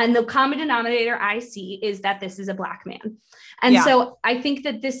 And the common denominator I see is that this is a Black man. And so I think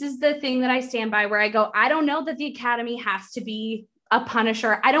that this is the thing that I stand by where I go, I don't know that the Academy has to be a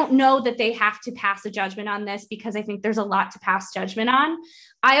punisher. I don't know that they have to pass a judgment on this because I think there's a lot to pass judgment on.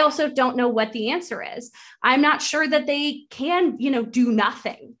 I also don't know what the answer is. I'm not sure that they can, do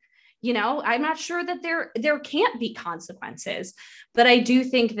nothing. I'm not sure that there can't be consequences, but I do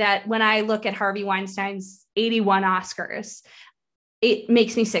think that when I look at Harvey Weinstein's 81 Oscars, it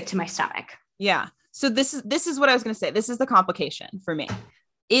makes me sick to my stomach. Yeah. So this is what I was going to say. This is the complication for me,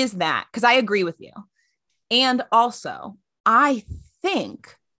 is that because I agree with you. And also I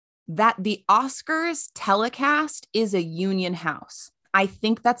think that the Oscars telecast is a union house. I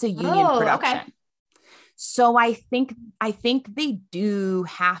think that's a union production. Okay. So I think they do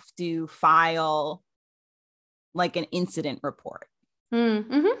have to file like an incident report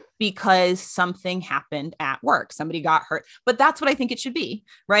because something happened at work. Somebody got hurt, but that's what I think it should be,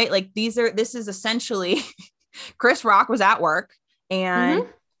 right? Like this is essentially Chris Rock was at work and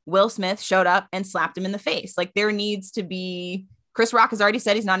Will Smith showed up and slapped him in the face. Like there needs to be Chris Rock has already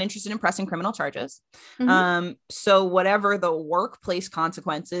said he's not interested in pressing criminal charges. So whatever the workplace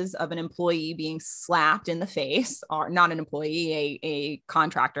consequences of an employee being slapped in the face, or not an employee, a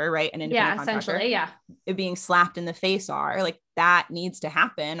contractor, right? An independent contractor, essentially, it being slapped in the face are, like, that needs to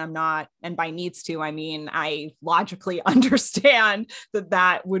happen. I'm not, and by needs to, I mean, I logically understand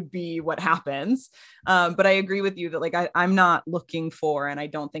that would be what happens. But I agree with you that, like, I'm not looking for, and I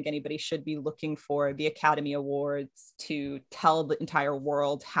don't think anybody should be looking for, the Academy Awards to tell the entire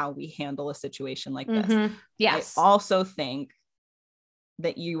world how we handle a situation like this. Yes. I also think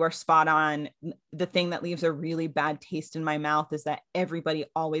that you are spot on. The thing that leaves a really bad taste in my mouth is that everybody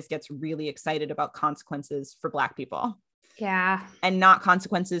always gets really excited about consequences for Black people. Yeah. And not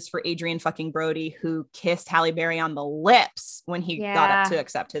consequences for Adrian fucking Brody, who kissed Halle Berry on the lips when he got up to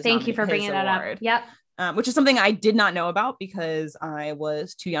accept his Thank you for bringing that up. Yep. Which is something I did not know about because I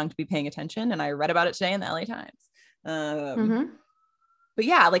was too young to be paying attention, and I read about it today in the LA Times. But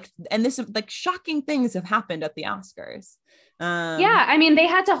yeah, like, and this, like, shocking things have happened at the Oscars. Yeah, I mean, they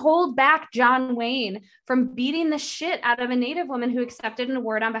had to hold back John Wayne from beating the shit out of a Native woman who accepted an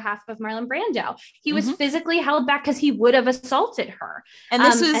award on behalf of Marlon Brando. He was physically held back because he would have assaulted her. And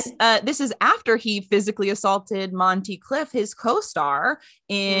this is after he physically assaulted Monty Cliff, his co-star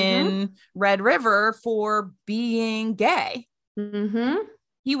in Red River, for being gay.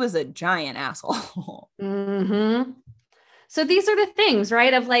 He was a giant asshole. So these are the things,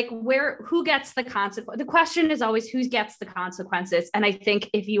 right? Of like, who gets the consequence? The question is always who gets the consequences. And I think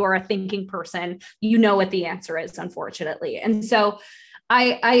if you are a thinking person, you know what the answer is, unfortunately. And so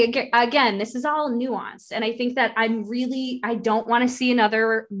again, this is all nuanced. And I think that I don't want to see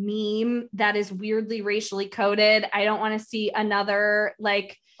another meme that is weirdly racially coded. I don't want to see another,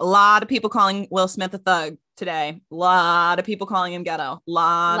 like, a lot of people calling Will Smith a thug today. A lot of people calling him ghetto. A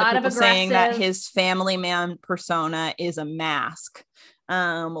lot of people saying that his family man persona is a mask.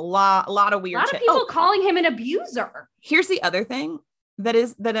 A lot of weird. A lot of people calling him an abuser. Here's the other thing that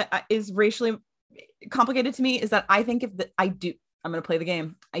is racially complicated to me, is that I think I'm going to play the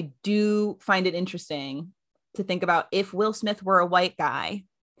game. I do find it interesting to think about if Will Smith were a white guy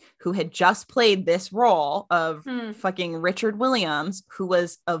who had just played this role of fucking Richard Williams, who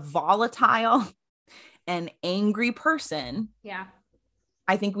was a volatile and angry person. Yeah.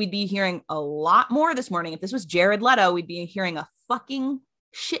 I think we'd be hearing a lot more this morning. If this was Jared Leto, we'd be hearing a fucking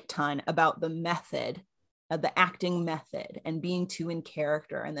shit ton about the method, the acting method, and being too in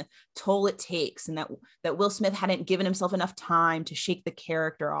character, and the toll it takes, and that Will Smith hadn't given himself enough time to shake the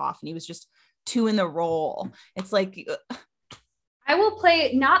character off, and he was just too in the role. It's like, I will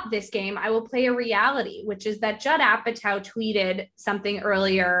play not this game. I will play a reality, which is that Judd Apatow tweeted something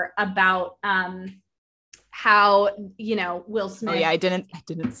earlier about how, Will Smith. Oh yeah, I didn't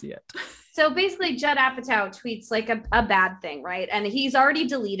see it. So basically Judd Apatow tweets like a bad thing, right? And he's already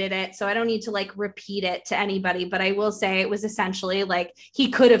deleted it, so I don't need to like repeat it to anybody, but I will say it was essentially like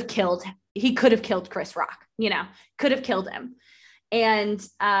he could have killed Chris Rock, could have killed him. And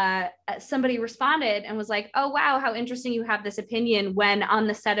somebody responded and was like, oh, wow, how interesting you have this opinion, when on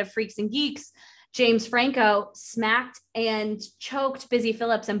the set of Freaks and Geeks, James Franco smacked and choked Busy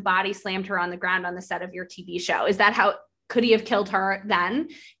Phillips and body slammed her on the ground on the set of your TV show. Is that how, could he have killed her then?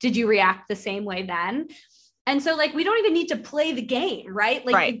 Did you react the same way then? And so, like, we don't even need to play the game, right?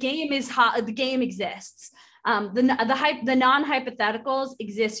 Like, right. The game is hot. The game exists. The non-hypotheticals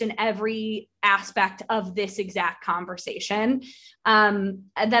exist in every aspect of this exact conversation. That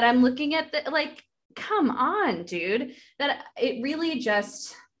I'm looking at, like, come on, dude. That it really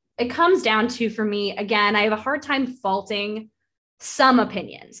just, it comes down to, for me, again, I have a hard time faulting some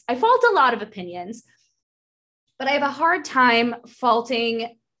opinions. I fault a lot of opinions, but I have a hard time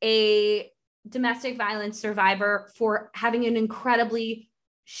faulting a domestic violence survivor for having an incredibly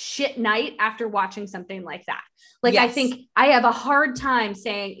shit night after watching something like that. Like, yes. I think I have a hard time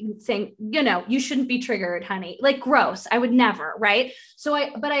saying, you shouldn't be triggered, honey. Like, gross. I would never. Right.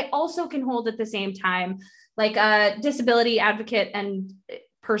 But I also can hold at the same time, like a disability advocate and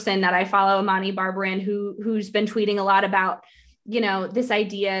person that I follow, Amani Barbarin, who's been tweeting a lot about, this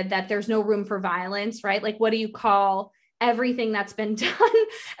idea that there's no room for violence, right? Like, what do you call everything that's been done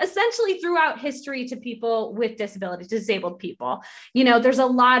essentially throughout history to people with disabilities, disabled people? There's a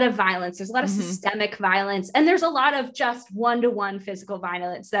lot of violence. There's a lot of systemic violence, and there's a lot of just one-to-one physical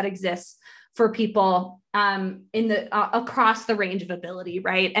violence that exists for people across the range of ability.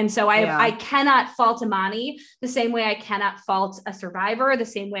 Right. And so I cannot fault Amani the same way I cannot fault a survivor, the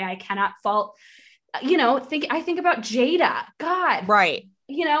same way I cannot fault, I think about Jada. God. Right.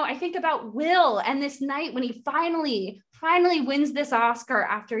 I think about Will and this night when he finally finally wins this Oscar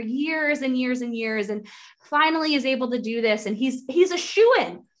after years and years and years, and finally is able to do this. And he's a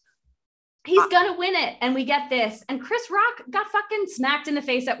shoo-in. He's gonna win it. And we get this. And Chris Rock got fucking smacked in the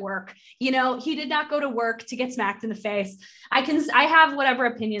face at work. You know, he did not go to work to get smacked in the face. I have whatever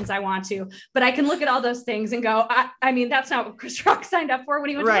opinions I want to, but I can look at all those things and go, I mean, that's not what Chris Rock signed up for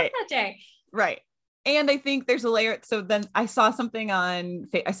when he went to work that day. Right. And I think there's a layer. So then I saw something I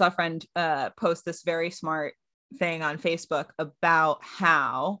saw a friend post this very smart thing on Facebook about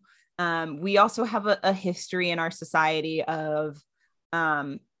how we also have a history in our society of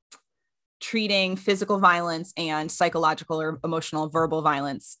treating physical violence and psychological or emotional verbal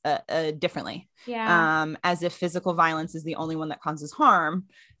violence differently. Yeah. As if physical violence is the only one that causes harm.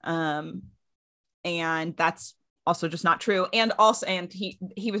 And that's also just not true. And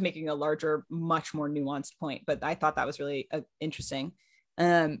he was making a larger, much more nuanced point, but I thought that was really interesting.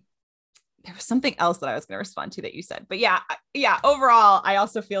 There was something else that I was going to respond to that you said, but yeah. Overall, I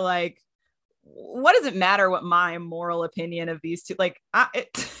also feel like, what does it matter what my moral opinion of these two, like,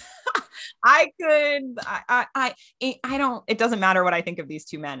 it doesn't matter what I think of these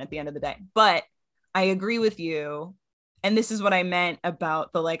two men at the end of the day, but I agree with you. And this is what I meant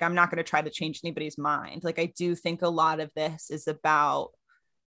about the, like, I'm not going to try to change anybody's mind. Like, I do think a lot of this is about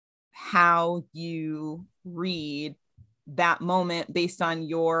how you read that moment based on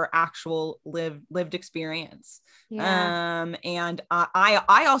your actual lived experience. Yeah. And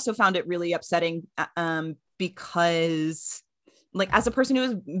I also found it really upsetting because, like, as a person who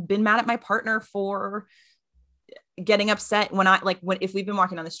has been mad at my partner for getting upset when if we've been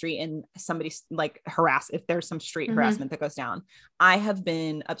walking down the street and somebody's like if there's some street harassment that goes down, I have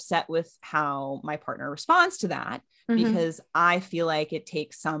been upset with how my partner responds to that because I feel like it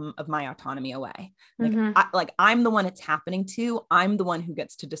takes some of my autonomy away. Like, I'm the one it's happening to. I'm the one who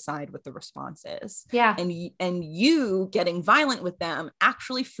gets to decide what the response is. Yeah. And you getting violent with them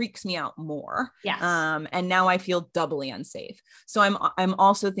actually freaks me out more. Yes. And now I feel doubly unsafe. So I'm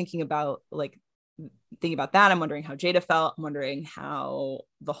also thinking about that. I'm wondering how Jada felt. I'm wondering how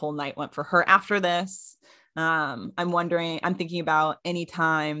the whole night went for her after this. I'm thinking about any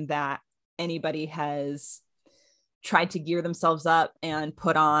time that anybody has tried to gear themselves up and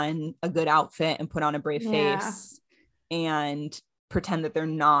put on a good outfit and put on a brave face and pretend that they're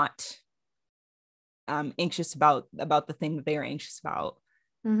not anxious about the thing that they are anxious about,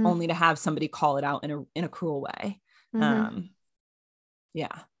 only to have somebody call it out in a cruel way.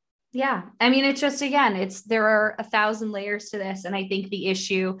 Yeah. I mean, it's just, again, there are 1,000 layers to this. And I think the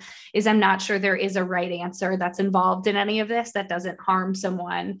issue is I'm not sure there is a right answer that's involved in any of this that doesn't harm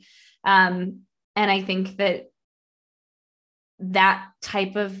someone. And I think that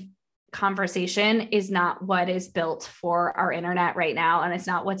type of conversation is not what is built for our internet right now. And it's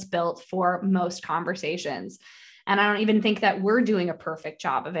not what's built for most conversations. And I don't even think that we're doing a perfect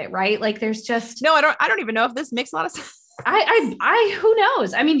job of it. Right. Like, there's just, no, I don't even know if this makes a lot of sense. Who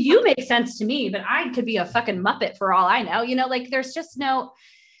knows? I mean, you make sense to me, but I could be a fucking Muppet for all I know, like, there's just no.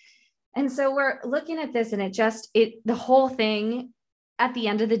 And so we're looking at this and the whole thing at the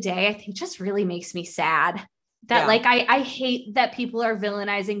end of the day, I think just really makes me sad that like, I hate that people are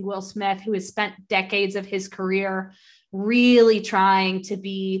villainizing Will Smith, who has spent decades of his career really trying to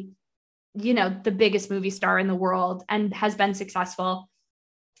be, the biggest movie star in the world and has been successful.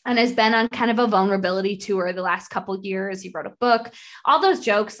 And has been on kind of a vulnerability tour the last couple of years. He wrote a book, all those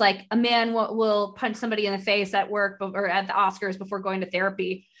jokes, like a man will punch somebody in the face at work or at the Oscars before going to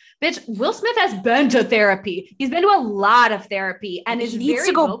therapy. Bitch, Will Smith has been to therapy. He's been to a lot of therapy and he needs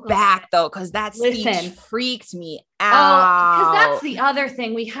to go back though, because that speech freaked me out. Oh, because that's the other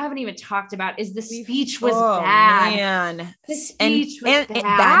thing we haven't even talked about is the speech was bad. Man. The speech was bad.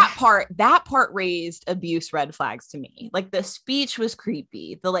 And that part raised abuse red flags to me. Like, the speech was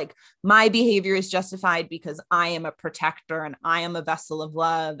creepy. My behavior is justified because I am a protector and I am a vessel of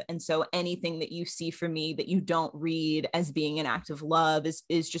love. And so anything that you see from me that you don't read as being an act of love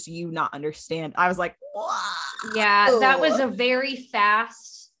is just you not understand. I was like, wow. Yeah, that was a very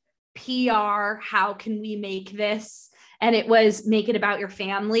fast PR. How can we make this? And it was make it about your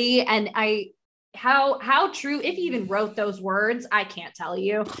family. And how true, if he even wrote those words, I can't tell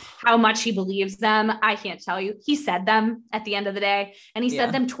you how much he believes them. I can't tell you. He said them at the end of the day. And he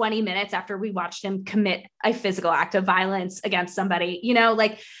said them 20 minutes after we watched him commit a physical act of violence against somebody,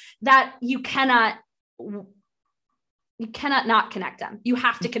 like that. You cannot not connect them. You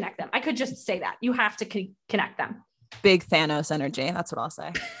have to connect them. I could just say that you have to connect them. Big Thanos energy. That's what I'll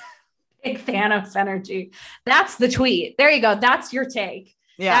say. Big Thanos energy. That's the tweet. There you go. That's your take.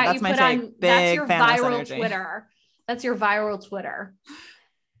 Yeah, that's my take. That's your viral Twitter. That's your viral Twitter.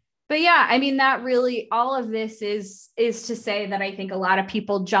 But yeah, I mean, that really, all of this is to say that I think a lot of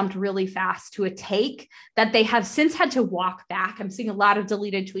people jumped really fast to a take that they have since had to walk back. I'm seeing a lot of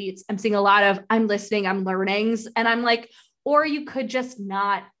deleted tweets. I'm seeing a lot of I'm listening, I'm learnings. And I'm like, or you could just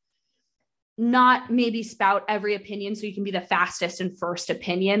not maybe spout every opinion so you can be the fastest and first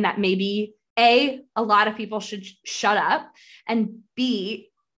opinion that maybe A, a lot of people should shut up, and B,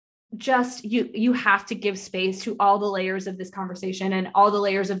 just you have to give space to all the layers of this conversation and all the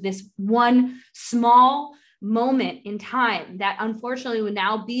layers of this one small moment in time that unfortunately would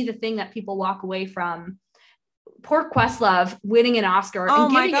now be the thing that people walk away from. Poor Questlove winning an Oscar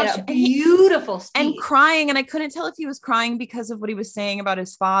and giving it a beautiful speech and crying. And I couldn't tell if he was crying because of what he was saying about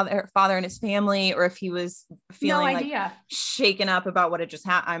his father and his family, or if he was feeling like shaken up about what had just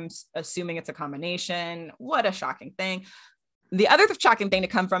happened. I'm assuming it's a combination. What a shocking thing. The other shocking thing to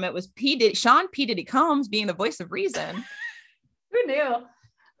come from it was Sean P. Diddy Combs being the voice of reason. Who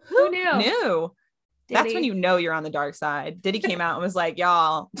knew? That's when you know you're on the dark side. Diddy came out and was like,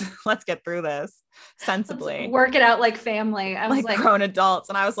 y'all, let's get through this sensibly. Let's work it out like family. I was like grown adults.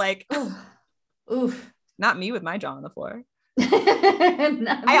 And I was like, oof. Not me with my jaw on the floor.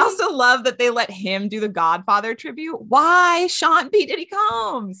 I also love that they let him do the Godfather tribute. Why Sean P. Diddy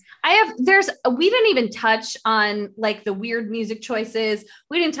Combs? We didn't even touch on like the weird music choices.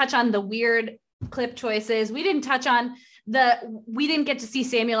 We didn't touch on the weird clip choices. We didn't touch on we didn't get to see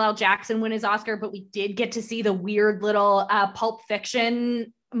Samuel L. Jackson win his Oscar, but we did get to see the weird little Pulp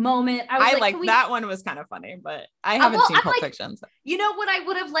Fiction moment. I like that one was kind of funny, but I haven't seen Pulp Fiction. So. You know what I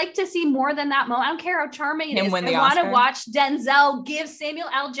would have liked to see more than that moment? I don't care how charming it is. I want to watch Denzel give Samuel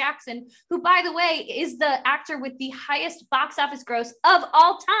L. Jackson, who, by the way, is the actor with the highest box office gross of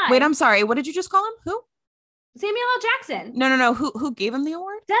all time. Wait, I'm sorry. What did you just call him? Who? Samuel L. Jackson. No. Who gave him the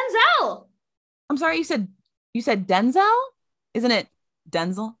award? Denzel. I'm sorry. You said Denzel? Isn't it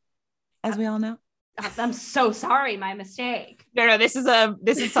Denzel? As we all know. I'm so sorry. My mistake. No, this is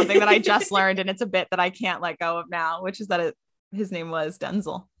something that I just learned, and it's a bit that I can't let go of now, which is that his name was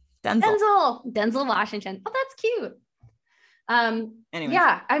Denzel Washington. Oh, that's cute. Anyways.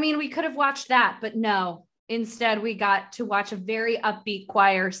 Yeah, I mean, we could have watched that, but no. Instead, we got to watch a very upbeat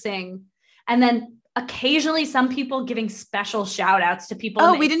choir sing, and then occasionally some people giving special shout outs to people.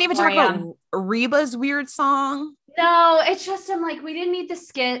 Oh, we didn't even talk about Reba's weird song. No, it's just, I'm like, we didn't need the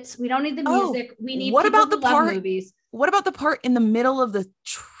skits. We don't need the music. We need what about the part movies. What about the part in the middle of the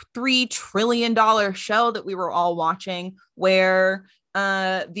 $3 trillion show that we were all watching, where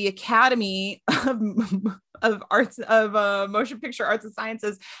the Academy of Motion Picture Arts and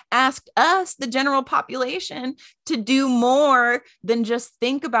Sciences asked us, the general population, to do more than just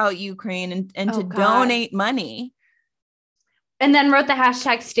think about Ukraine and to donate money. And then wrote the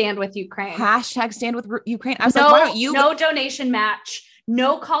hashtag stand with Ukraine. Hashtag stand with Ukraine. I was like, why don't you? No donation match.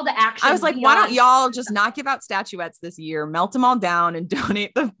 No call to action. I was like, why don't y'all just not give out statuettes this year? Melt them all down and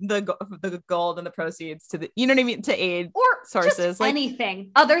donate the gold and the proceeds to you know what I mean? To aid or sources. Just like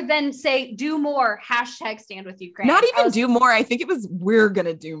anything other than say, do more. Hashtag stand with Ukraine. Not even do more. I think it was, we're going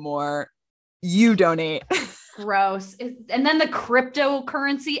to do more. You donate. Gross. And then the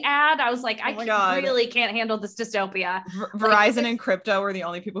cryptocurrency ad, I was like, I really can't handle this dystopia. Verizon and crypto were the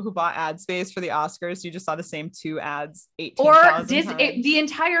only people who bought ad space for the Oscars. You just saw the same two ads 18,000 times. The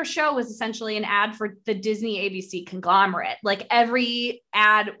entire show was essentially an ad for the Disney ABC conglomerate. Like every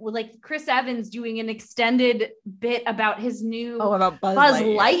ad, like Chris Evans doing an extended bit about his new about Buzz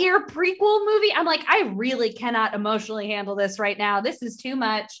Lightyear prequel movie. I'm like, I really cannot emotionally handle this right now. This is too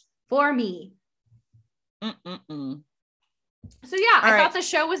much for me. So yeah, I thought the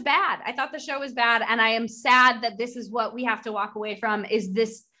show was bad. And I am sad that this is what we have to walk away from, is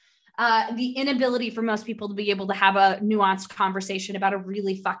this the inability for most people to be able to have a nuanced conversation about a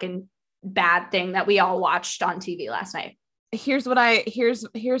really fucking bad thing that we all watched on TV last night. Here's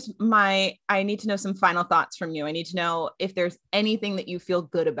my I need to know some final thoughts from you. I need to know if there's anything that you feel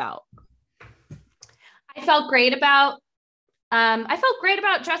good about. I felt great about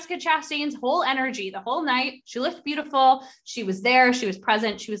Jessica Chastain's whole energy the whole night. She looked beautiful. She was there. She was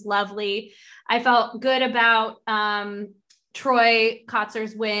present. She was lovely. I felt good about Troy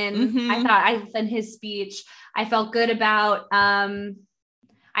Kotzer's win. Mm-hmm. And his speech. I felt good about I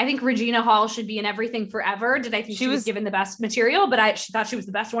think Regina Hall should be in Everything Forever. Did I think she was given the best material? But I thought she was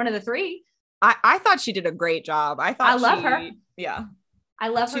the best one of the three. I thought she did a great job. I love her. Yeah. I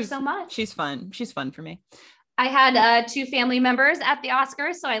love her so much. She's fun. She's fun for me. I had 2 family members at the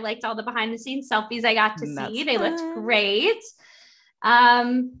Oscars, so I liked all the behind the scenes selfies I got to see. They looked great.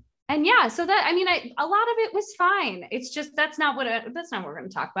 And yeah, so that, I mean, a lot of it was fine. It's just, that's not what we're going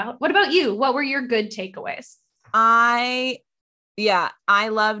to talk about. What about you? What were your good takeaways? Yeah, I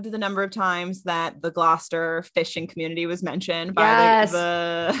loved the number of times that the Gloucester fishing community was mentioned by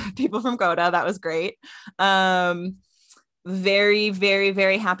the people from Coda. That was great. Very, very,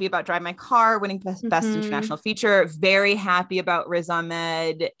 very happy about Drive My Car winning best international feature. Very happy about Riz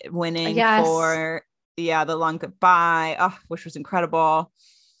Ahmed winning for The Long Goodbye, which was incredible.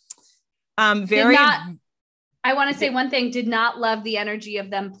 I want to say one thing, did not love the energy of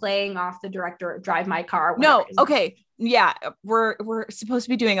them playing off the director of Drive My Car. No. Okay. Yeah. We're supposed to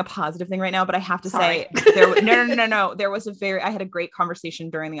be doing a positive thing right now, but I have to say no. I had a great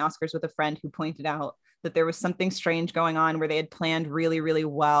conversation during the Oscars with a friend who pointed out that there was something strange going on where they had planned really, really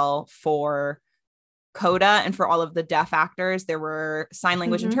well for Coda and for all of the deaf actors. There were sign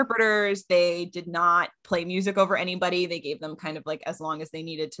language interpreters. They did not play music over anybody. They gave them kind of like as long as they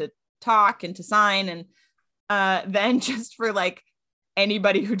needed to talk and to sign. And then just for like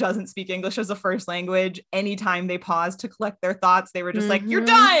anybody who doesn't speak English as a first language, anytime they paused to collect their thoughts, they were just like, you're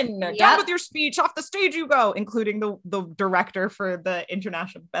done with your speech, off the stage you go, including the director for the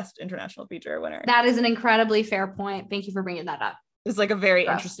best international feature winner. That is an incredibly fair point. Thank you for bringing that up. It's like a very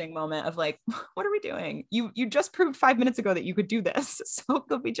interesting moment of like, what are we doing? You just proved 5 minutes ago that you could do this. So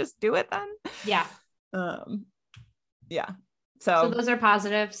could we just do it then? Yeah. Yeah. So those are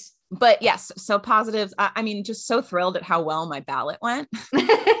positives. But yes, so positives. I mean, just so thrilled at how well my ballot went.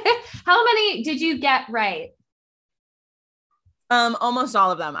 How many did you get right? Almost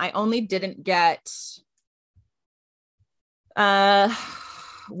all of them. I only didn't get.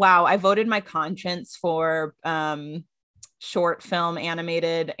 Wow, I voted my conscience for short film,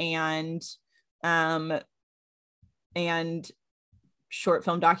 animated, and short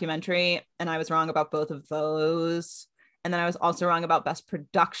film documentary, and I was wrong about both of those. And then I was also wrong about best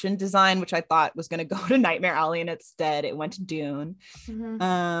production design, which I thought was going to go to Nightmare Alley, and instead it went to Dune.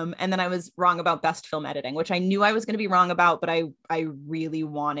 And then I was wrong about best film editing, which I knew I was going to be wrong about, but I really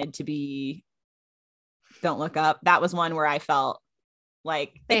wanted to be Don't Look Up. That was one where I felt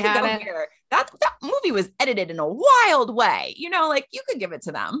like they could go here. That movie was edited in a wild way, like you could give it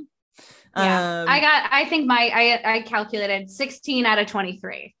to them. Yeah, I think I calculated 16 out of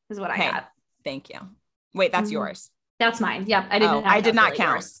 23 is what I got. Thank you. Wait, that's yours. That's mine. Yep. I did not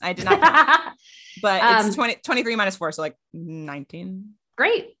count. I did not count. But it's 23 minus 4, so like 19.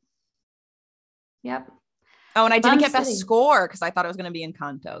 Great. Yep. Oh, and I didn't get best score because I thought it was going to be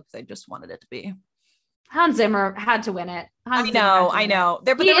Encanto because I just wanted it to be. Hans Zimmer had to win it. I know.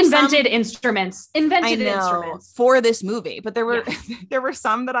 He invented instruments for this movie, but there were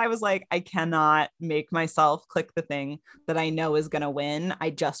some that I was like, I cannot make myself click the thing that I know is going to win.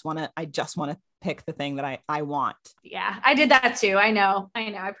 I just want to pick the thing that I want. Yeah, I did that too. I know.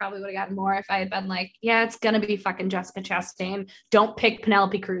 I probably would have gotten more if I had been like, yeah, it's going to be fucking Jessica Chastain. Don't pick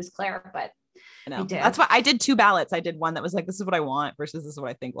Penelope Cruz, Claire, but I know. That's why I did 2 ballots. I did one that was like, this is what I want versus this is what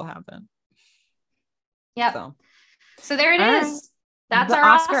I think will happen. Yep. So there it is. That's our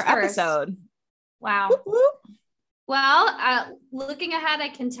Oscar episode. Wow. Whoop, whoop. Well, looking ahead, I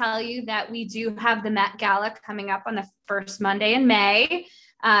can tell you that we do have the Met Gala coming up on the first Monday in May.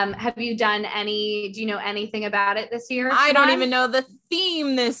 Do you know anything about it this year? I don't even know the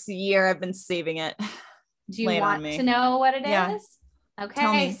theme this year. I've been saving it. Do you want to know what it is? Okay.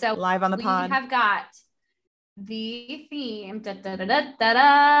 Tell me, so live on the pod. We have got the theme. Let's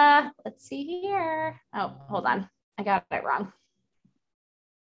see here. Oh, hold on. I got it wrong.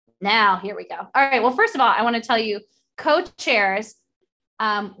 Now, here we go. All right. Well, first of all, I want to tell you co-chairs.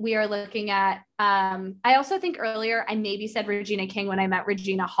 We are looking at, I also think earlier I maybe said Regina King when I met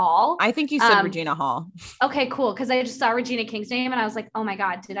Regina Hall. I think you said Regina Hall. Okay, cool. Cause I just saw Regina King's name and I was like, oh my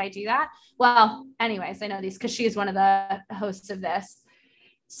God, did I do that? Well, anyways, I know these cause she is one of the hosts of this.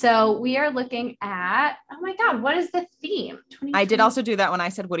 So we are looking at, oh my God, what is the theme? I did also do that when I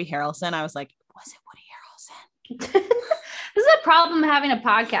said Woody Harrelson. I was like, was it Woody Harrelson? This is a problem having a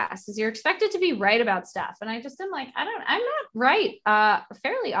podcast is you're expected to be right about stuff. And I just am like, I'm not right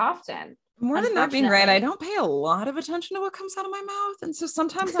fairly often. More than not being right, I don't pay a lot of attention to what comes out of my mouth. And so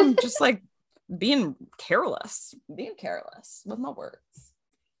sometimes I'm just like being careless with my words.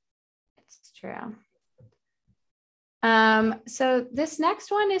 It's true. So this next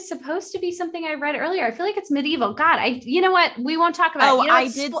one is supposed to be something I read earlier. I feel like it's medieval. God, you know what? We won't talk about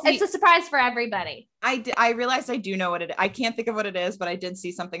it. It's a surprise for everybody. I realized I do know what it is. I can't think of what it is, but I did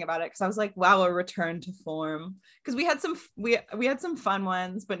see something about it because I was like, wow, a return to form. Because we had some fun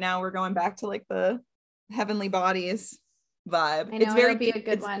ones, but now we're going back to like the heavenly bodies vibe. I know, it'll be a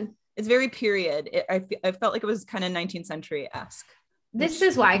good one. It's very period. I felt like it was kind of 19th century-esque. This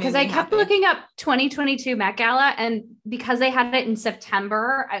is why, because I kept looking up 2022 Met Gala, and because they had it in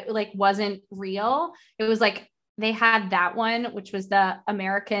September, it like wasn't real. It was like they had that one, which was the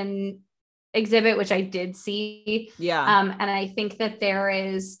American exhibit, which I did see. Yeah. And I think that there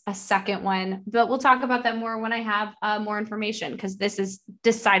is a second one, but we'll talk about that more when I have more information, because this is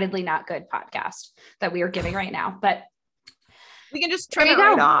decidedly not good podcast that we are giving right now. But we can just turn it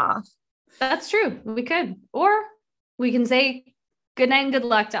right off. That's true. We could, or we can say good night and good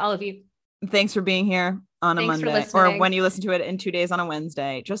luck to all of you. Thanks for being here on a Monday, or when you listen to it in 2 days on a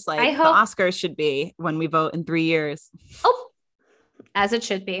Wednesday, just like the Oscars should be when we vote in 3 years. Oh, as it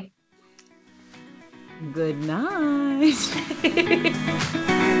should be. Good night.